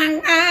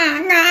 nga,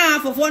 nga, nga,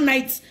 for 4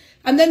 nights,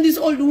 and then this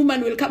old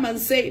woman will come and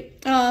say,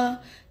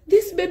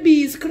 this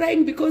baby is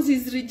crying because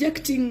he's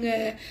rejecting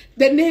the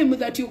name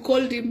that you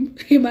called him.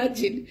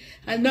 Imagine.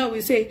 And now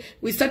we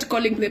start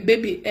calling the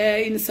baby.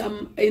 In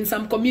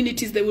some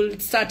communities, they will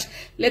start,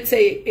 let's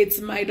say it's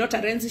my daughter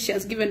Renzi, she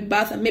has given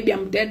birth, and maybe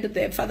I'm dead,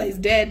 the father is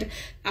dead,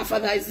 our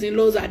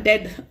fathers-in-laws are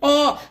dead.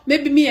 Or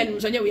maybe me and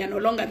Musonye, we are no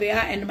longer there,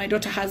 and my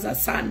daughter has a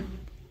son.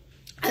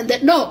 And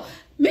then, no,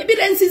 maybe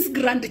Renzi's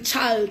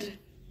grandchild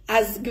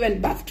has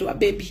given birth to a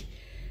baby.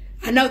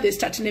 And now they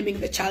start naming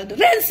the child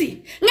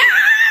Renzi.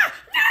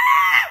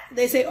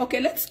 They say, okay,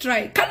 let's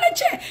try.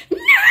 Kaleche.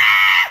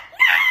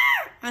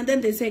 And then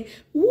they say,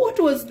 what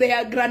was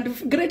their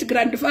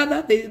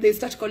great-grandfather? They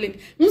start calling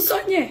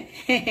Musonye.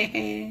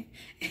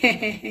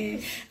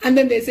 And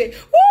then they say, the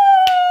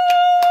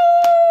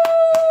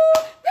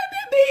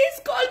baby is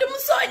called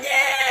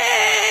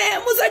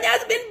Musonye. Musonye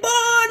has been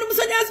born.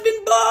 Musonye has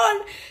been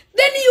born.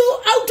 Then you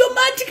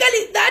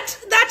automatically,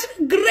 that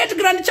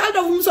great-grandchild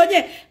of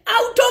Musonye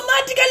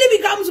automatically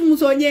becomes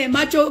Musonye.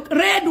 Macho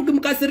red,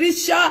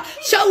 ukimkasirisha,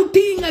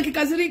 shouting,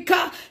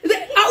 akikasirika.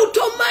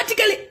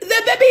 Automatically,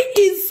 the baby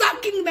is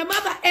sucking the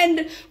mother. And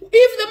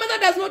if the mother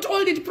does not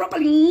hold it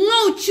properly,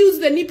 no, choose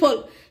the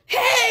nipple.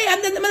 Hey,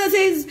 and then the mother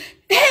says,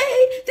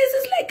 hey, this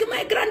is like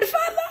my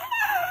grandfather.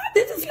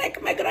 This is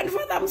like my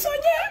grandfather,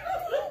 Musonye.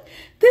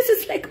 This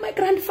is like my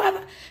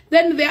grandfather.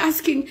 Then they're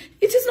asking,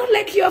 it is not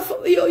like your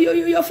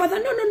father.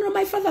 No,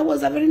 my father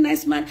was a very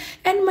nice man.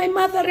 And my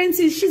mother,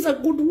 Renzi, she's a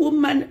good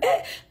woman.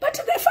 But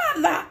the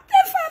father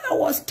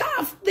was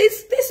tough.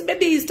 This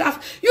baby is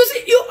tough. You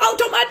see, you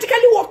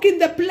automatically walk in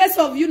the place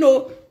of,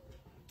 your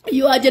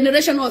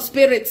generational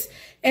spirits,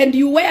 and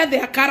you wear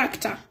their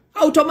character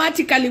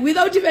automatically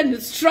without even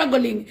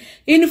struggling.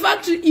 In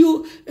fact,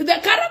 the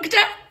character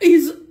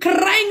is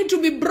crying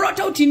to be brought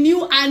out in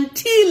you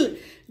until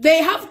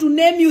they have to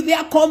name you. They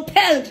are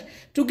compelled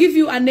to give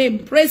you a name.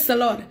 Praise the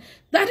Lord.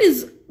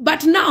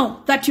 But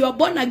now that you are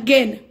born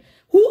again,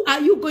 who are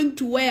you going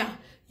to wear?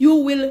 You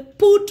will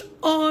put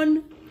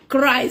on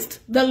Christ,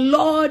 the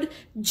Lord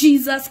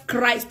Jesus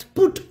Christ.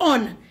 Put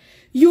on.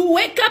 You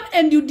wake up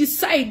and you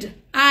decide,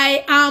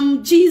 I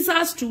am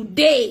Jesus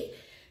today.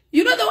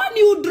 You know the one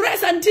you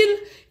dress until,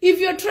 if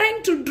you're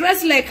trying to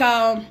dress like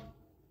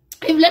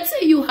if let's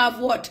say you have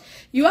what?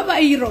 You have a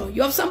hero.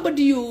 You have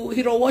somebody you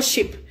hero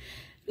worship.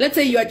 Let's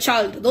say you're a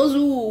child, those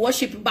who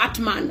worship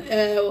Batman,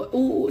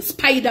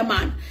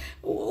 Spider-Man,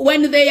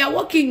 when they are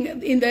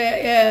walking in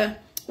the,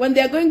 when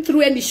they are going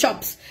through any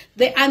shops,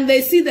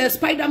 they see the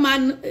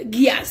Spider-Man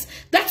gears.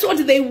 That's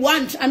what they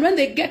want. And when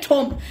they get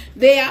home,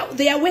 they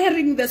are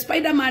wearing the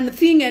Spider-Man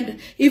thing.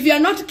 And if you are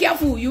not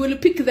careful, you will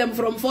pick them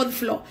from 4th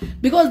floor,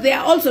 because they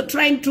are also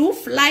trying to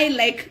fly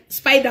like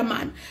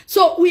Spider-Man.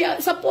 So we are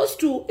supposed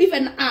to,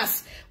 even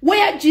us,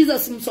 wear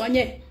Jesus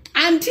Musonye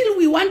until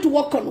we want to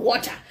walk on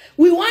water.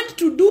 We want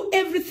to do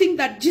everything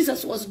that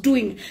Jesus was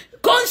doing.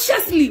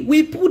 Consciously,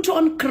 we put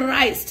on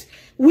Christ.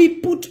 We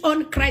put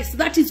on Christ.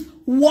 That is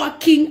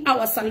walking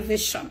our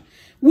salvation.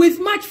 With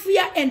much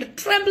fear and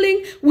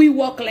trembling, we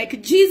walk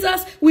like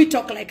Jesus. We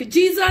talk like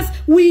Jesus.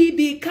 We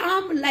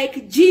become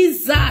like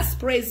Jesus.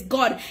 Praise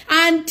God.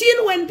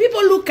 Until when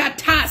people look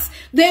at us,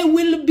 they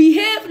will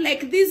behave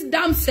like this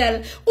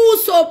damsel who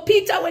saw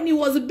Peter when he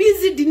was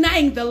busy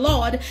denying the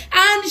Lord.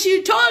 And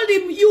she told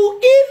him, you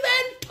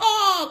even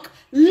talk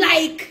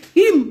like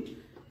him.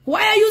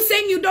 Why are you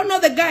saying you don't know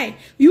the guy?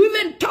 You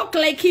even talk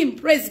like him.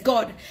 Praise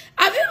God.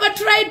 Have you ever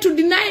tried to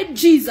deny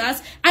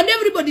Jesus and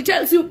everybody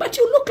tells you, but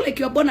you look like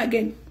you're born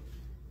again?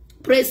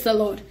 Praise the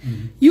Lord.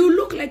 Mm-hmm. You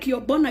look like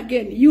you're born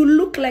again. You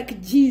look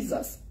like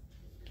Jesus.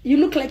 You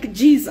look like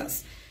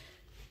Jesus.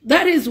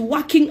 That is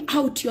working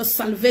out your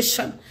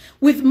salvation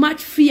with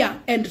much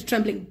fear and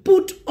trembling.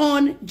 Put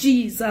on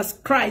Jesus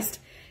Christ.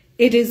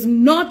 It is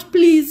not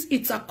please,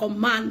 it's a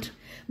command.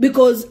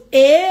 Because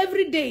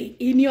every day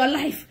in your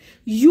life,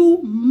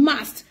 you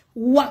must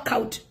work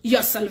out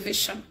your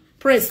salvation.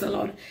 Praise the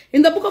Lord.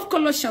 In the book of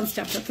Colossians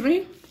chapter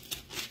 3.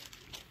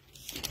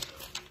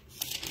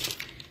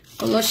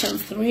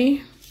 Colossians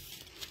 3.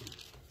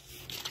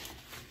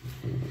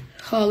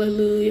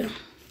 Hallelujah.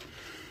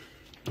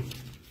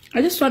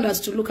 I just want us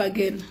to look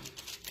again.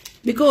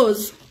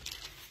 Because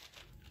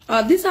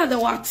these are the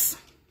works.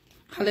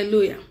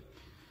 Hallelujah.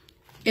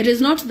 It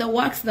is not the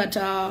works that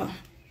are...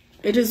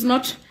 It is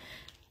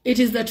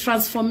the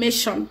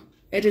transformation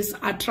It is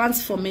a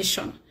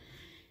transformation.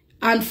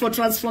 And for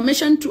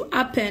transformation to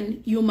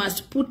happen, you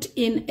must put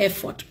in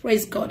effort.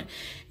 Praise God.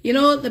 You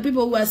know, the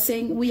people who are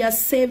saying we are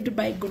saved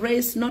by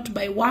grace, not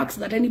by works,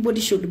 that anybody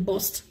should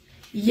boast.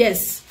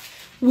 Yes,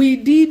 we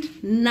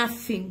did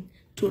nothing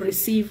to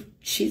receive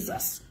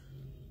Jesus.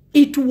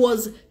 It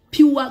was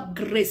pure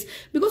grace.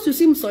 Because you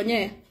see,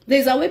 Msonye,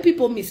 there's a way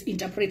people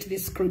misinterpret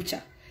this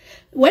scripture.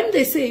 When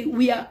they say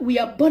we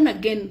are born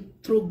again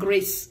through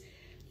grace,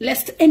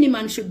 lest any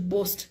man should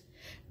boast,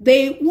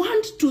 they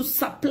want to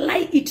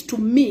supply it to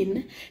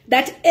mean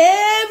that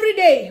every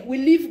day we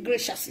live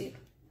graciously.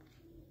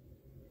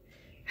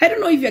 I don't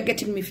know if you're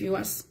getting me,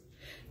 viewers.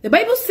 The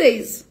Bible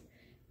says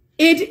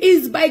it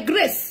is by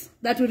grace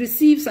that we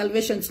receive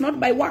salvation. It's not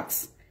by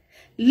works,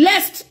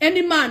 lest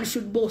any man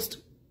should boast.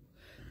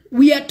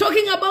 We are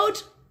talking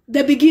about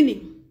the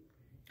beginning.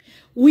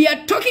 We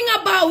are talking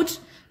about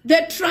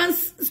the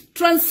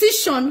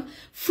transition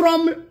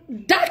from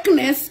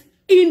darkness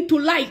into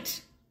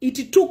light.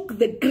 It took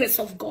the grace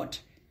of God.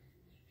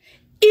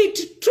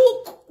 It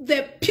took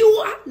the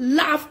pure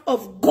love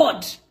of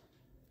God.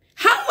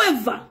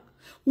 However,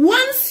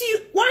 once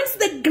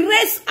the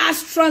grace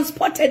has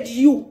transported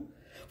you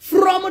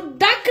from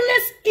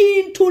darkness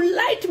into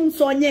light,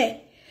 Msonye,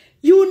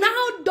 you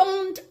now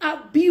don't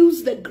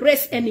abuse the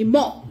grace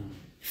anymore.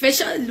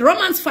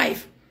 Romans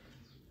 5.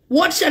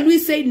 What shall we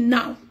say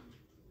now?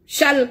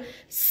 Shall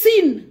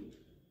sin,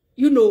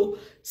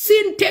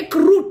 sin take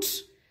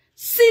root?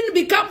 Sin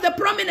become the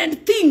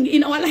prominent thing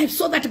in our life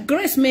so that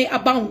grace may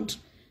abound.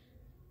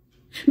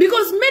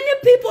 Because many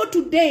people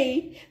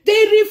today,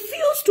 they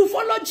refuse to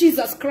follow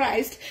Jesus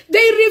Christ.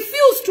 They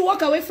refuse to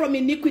walk away from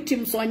iniquity,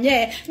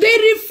 Msonye. They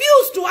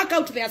refuse to work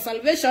out their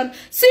salvation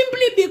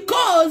simply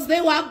because they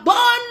were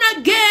born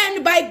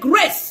again by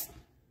grace.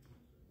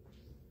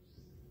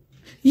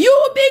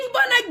 You being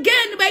born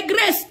again by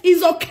grace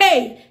is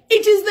okay.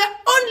 It is the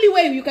only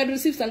way you can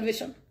receive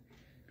salvation.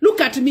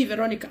 Look at me,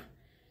 Veronica.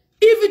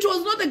 If it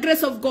was not the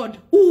grace of God,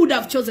 who would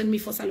have chosen me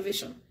for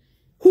salvation?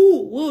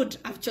 Who would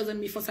have chosen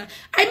me for salvation?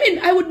 I mean,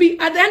 I would be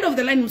at the end of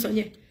the line,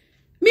 Msonye.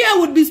 Me, I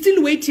would be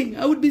still waiting.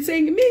 I would be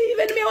saying, even me,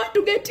 I want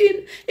to get in.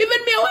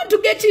 Even me, I want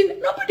to get in.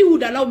 Nobody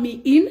would allow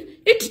me in.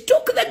 It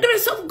took the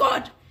grace of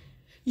God.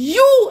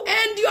 You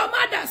and your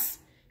mothers.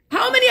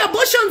 How many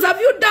abortions have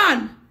you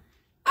done?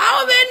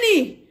 How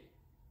many?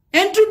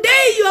 And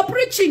today you are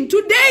preaching.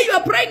 Today you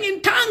are praying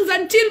in tongues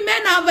until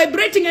men are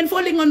vibrating and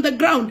falling on the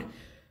ground.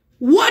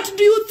 What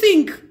do you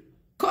think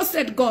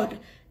costed God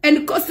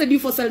and costed you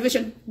for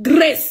salvation?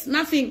 Grace,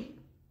 nothing.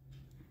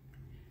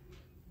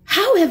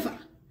 However,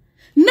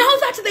 now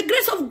that the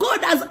grace of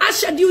God has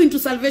ushered you into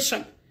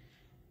salvation,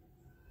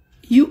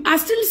 you are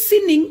still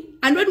sinning.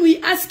 And when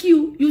we ask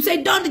you, you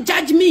say, don't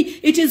judge me.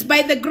 It is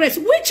by the grace.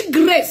 Which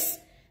grace?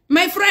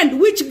 My friend,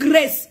 which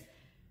grace?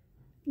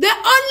 The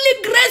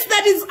only grace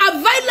that is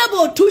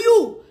available to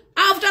you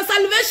after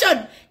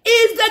salvation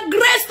is the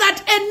grace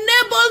that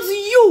enables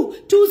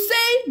you to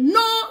say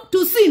no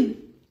to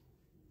sin.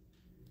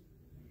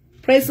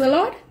 Praise the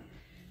Lord.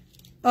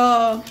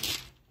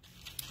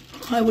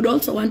 I would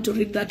also want to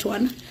read that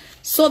one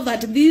so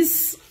that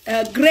these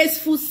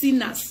graceful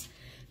sinners,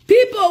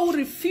 people who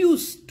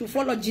refuse to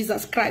follow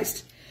Jesus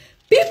Christ,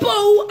 people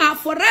who are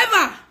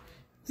forever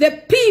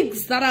the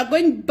pigs that are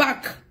going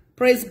back,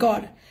 praise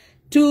God,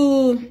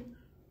 to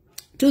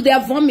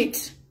their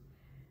vomit.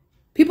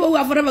 People who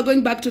are forever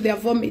going back to their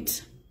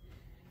vomit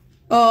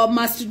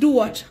must do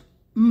what?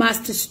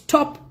 Must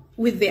stop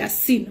with their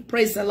sin.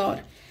 Praise the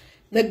Lord.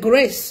 The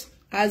grace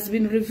has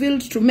been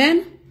revealed to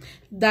men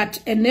that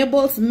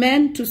enables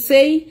men to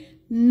say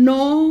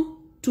no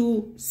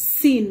to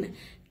sin.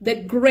 The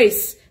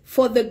grace,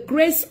 for the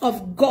grace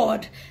of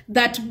God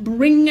that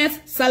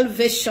bringeth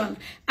salvation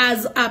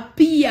has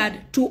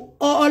appeared to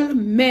all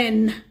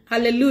men.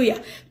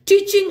 Hallelujah.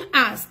 Teaching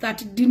us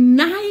that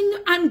denying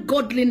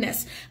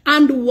ungodliness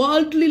and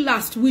worldly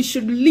lust, we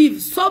should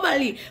live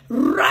soberly,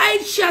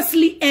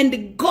 righteously,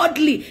 and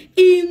godly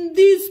in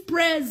this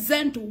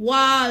present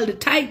world.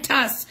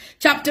 Titus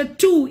chapter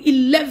 2,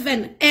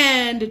 11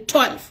 and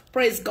 12.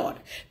 Praise God.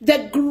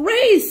 The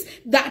grace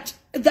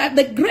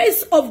the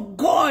grace of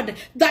God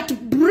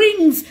that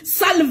brings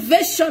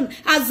salvation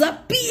has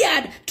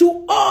appeared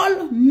to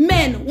all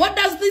men. What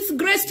does this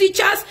grace teach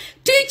us?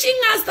 Teaching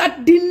us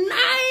that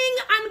denying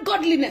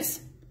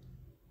ungodliness.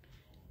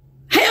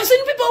 I have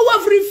seen people who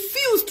have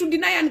refused to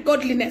deny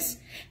ungodliness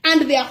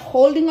and they are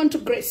holding on to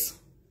grace.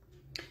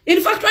 In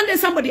fact, one day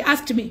somebody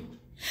asked me,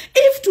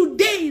 if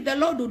today the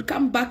Lord would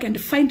come back and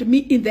find me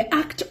in the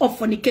act of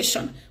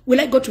fornication,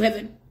 will I go to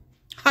heaven?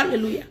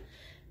 Hallelujah.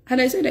 And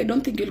I said, I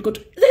don't think you'll go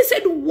to. They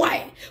said,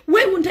 why?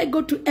 Why won't I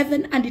go to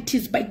heaven? And it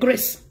is by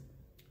grace.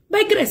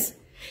 By grace. If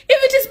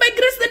it is by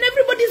grace, then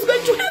everybody is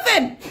going to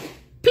heaven.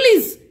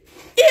 Please,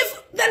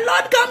 if the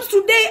Lord comes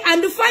today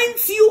and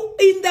finds you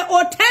in the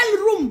hotel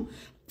room,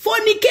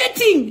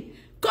 fornicating,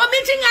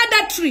 committing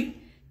adultery,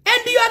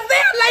 and you are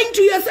there lying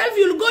to yourself,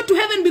 you'll go to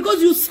heaven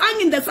because you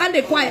sang in the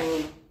Sunday choir.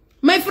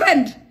 My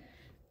friend,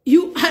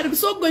 you are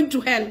so going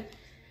to hell.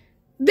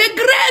 The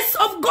grace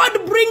of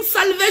God brings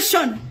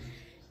salvation.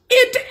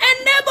 It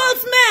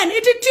enables men.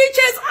 It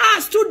teaches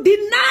us to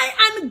deny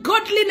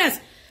ungodliness.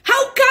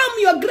 How come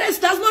your grace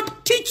does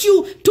not teach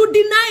you to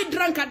deny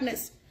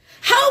drunkardness?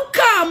 How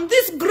come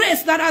this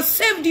grace that has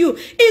saved you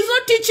is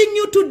not teaching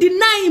you to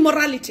deny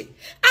immorality?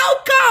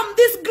 How come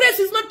this grace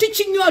is not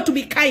teaching you how to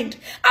be kind?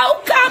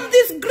 How come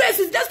this grace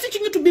is just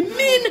teaching you to be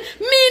meaner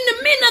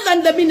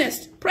than the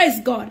meanest? Praise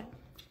God.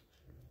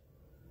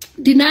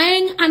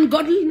 Denying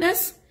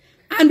ungodliness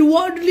and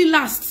worldly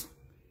lusts.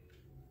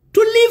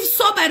 To live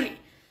soberly.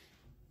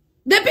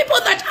 The people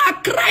that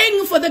are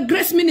crying for the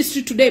grace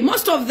ministry today,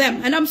 most of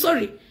them, and I'm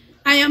sorry,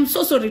 I am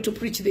so sorry to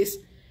preach this,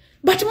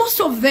 but most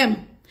of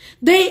them,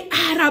 they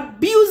are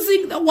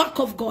abusing the work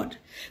of God.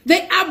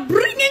 They are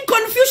bringing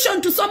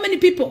confusion to so many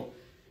people.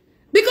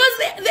 Because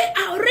they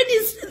are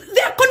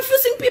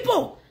confusing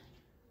people.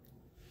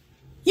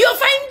 You're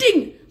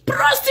finding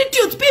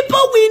prostitutes,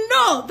 people we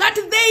know that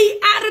they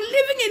are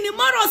living in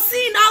immoral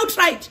sin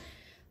outright.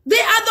 They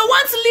are the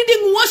ones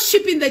leading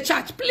worship in the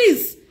church.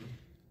 Please.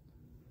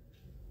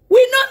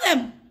 We know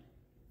them.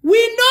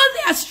 We know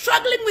they are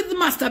struggling with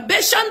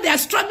masturbation. They are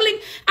struggling.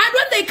 And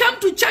when they come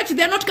to church,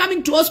 they are not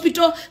coming to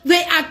hospital.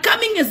 They are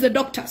coming as the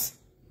doctors.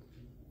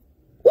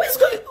 Who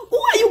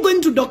are you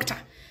going to doctor?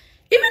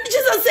 Even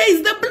Jesus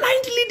says, the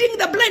blind leading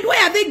the blind.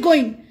 Where are they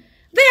going?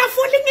 They are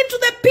falling into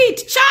the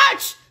pit.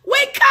 Church,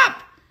 wake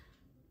up.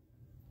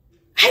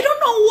 I don't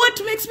know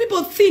what makes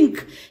people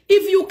think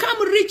if you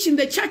come rich in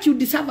the church, you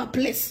deserve a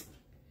place.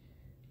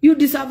 You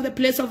deserve the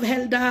place of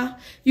elder.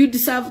 You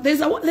deserve,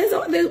 there's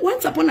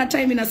once upon a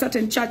time in a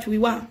certain church we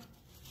went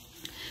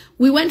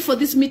for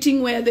this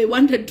meeting where they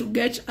wanted to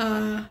get,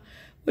 what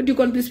do you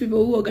call these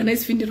people who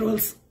organize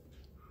funerals?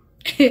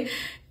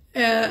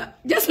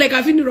 Just like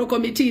a funeral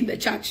committee in the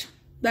church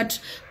that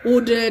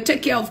would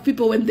take care of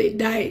people when they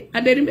die.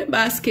 And I remember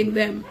asking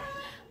them,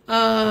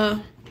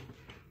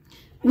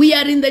 we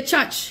are in the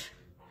church.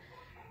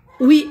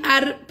 We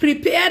are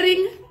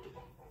preparing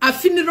a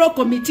funeral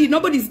committee.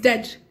 Nobody's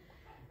dead.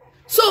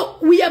 So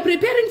we are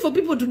preparing for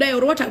people to die,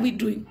 or what are we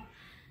doing?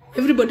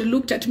 Everybody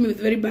looked at me with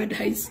very bad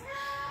eyes.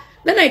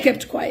 Then I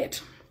kept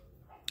quiet.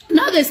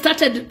 Now they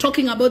started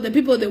talking about the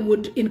people they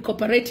would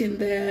incorporate in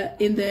that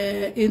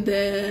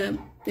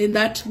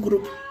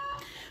group.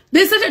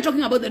 They started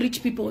talking about the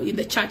rich people in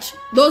the church.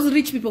 Those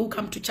rich people who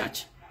come to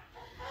church.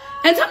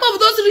 And some of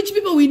those rich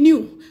people we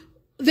knew,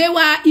 they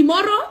were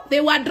immoral. They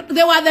were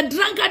the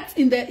drunkards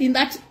in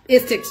that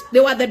estate.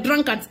 They were the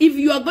drunkards. If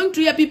you are going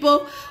to hear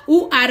people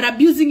who are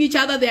abusing each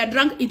other, they are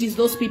drunk, it is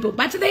those people.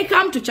 But they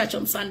come to church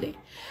on Sunday.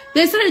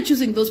 They started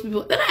choosing those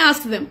people. Then I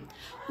asked them,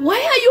 why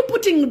are you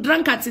putting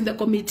drunkards in the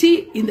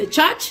committee, in the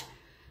church?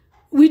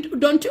 We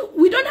don't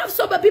have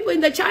sober people in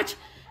the church.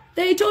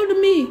 They told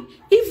me,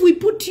 if we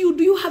put you,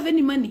 do you have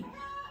any money?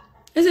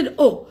 I said,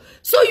 oh,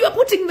 so you are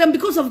putting them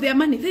because of their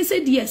money? They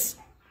said, yes.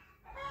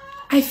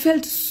 I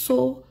felt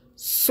so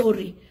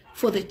sorry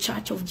for the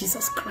church of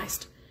Jesus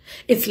Christ.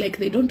 It's like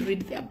they don't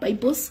read their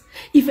Bibles.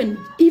 Even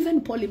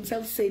Paul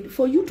himself said,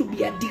 for you to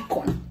be a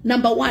deacon,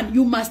 number one,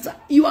 your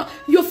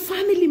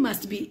family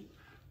must be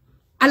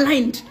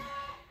aligned.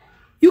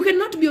 You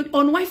cannot be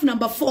on wife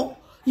number 4.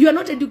 You are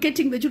not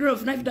educating the children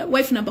of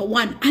wife number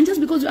 1. And just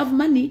because you have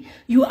money,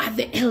 you are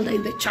the elder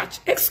in the church.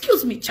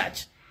 Excuse me,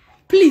 church.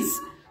 Please,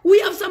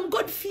 we have some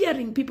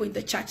God-fearing people in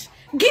the church.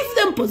 Give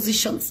them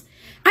positions.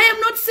 I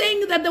am not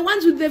saying that the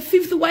ones with the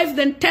 5th wife,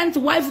 then 10th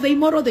wife, the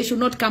immoral, they should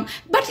not come.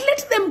 But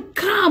let them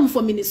come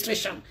for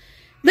ministration.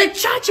 The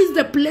church is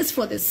the place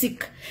for the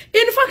sick.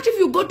 In fact, if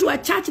you go to a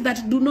church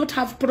that do not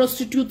have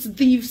prostitutes,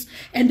 thieves,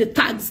 and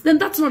thugs, then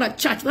that's not a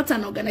church, that's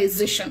an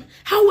organization.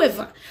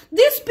 However,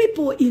 these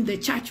people in the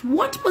church,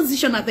 what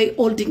position are they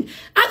holding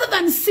other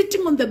than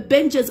sitting on the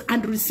benches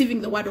and receiving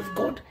the word of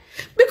God?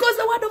 Because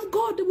the word of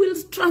God will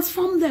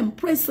transform them.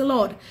 Praise the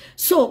Lord.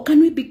 So,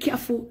 can we be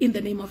careful in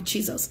the name of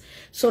Jesus?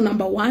 So,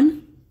 number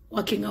 1,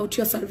 working out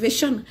your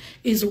salvation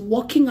is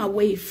walking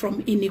away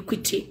from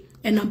iniquity.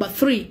 And number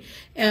 2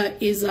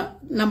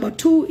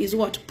 is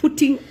what?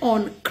 Putting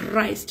on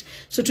Christ.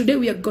 So today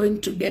we are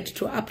going to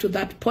get up to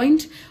that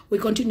point. We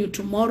continue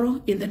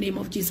tomorrow in the name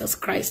of Jesus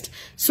Christ.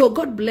 So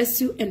God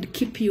bless you and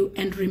keep you.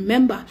 And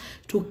remember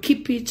to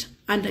keep it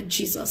under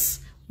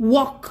Jesus.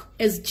 Walk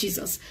as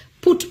Jesus.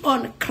 Put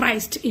on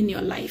Christ in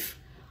your life.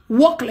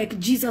 Walk like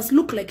Jesus.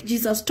 Look like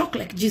Jesus. Talk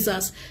like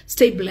Jesus.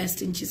 Stay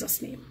blessed in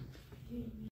Jesus' name.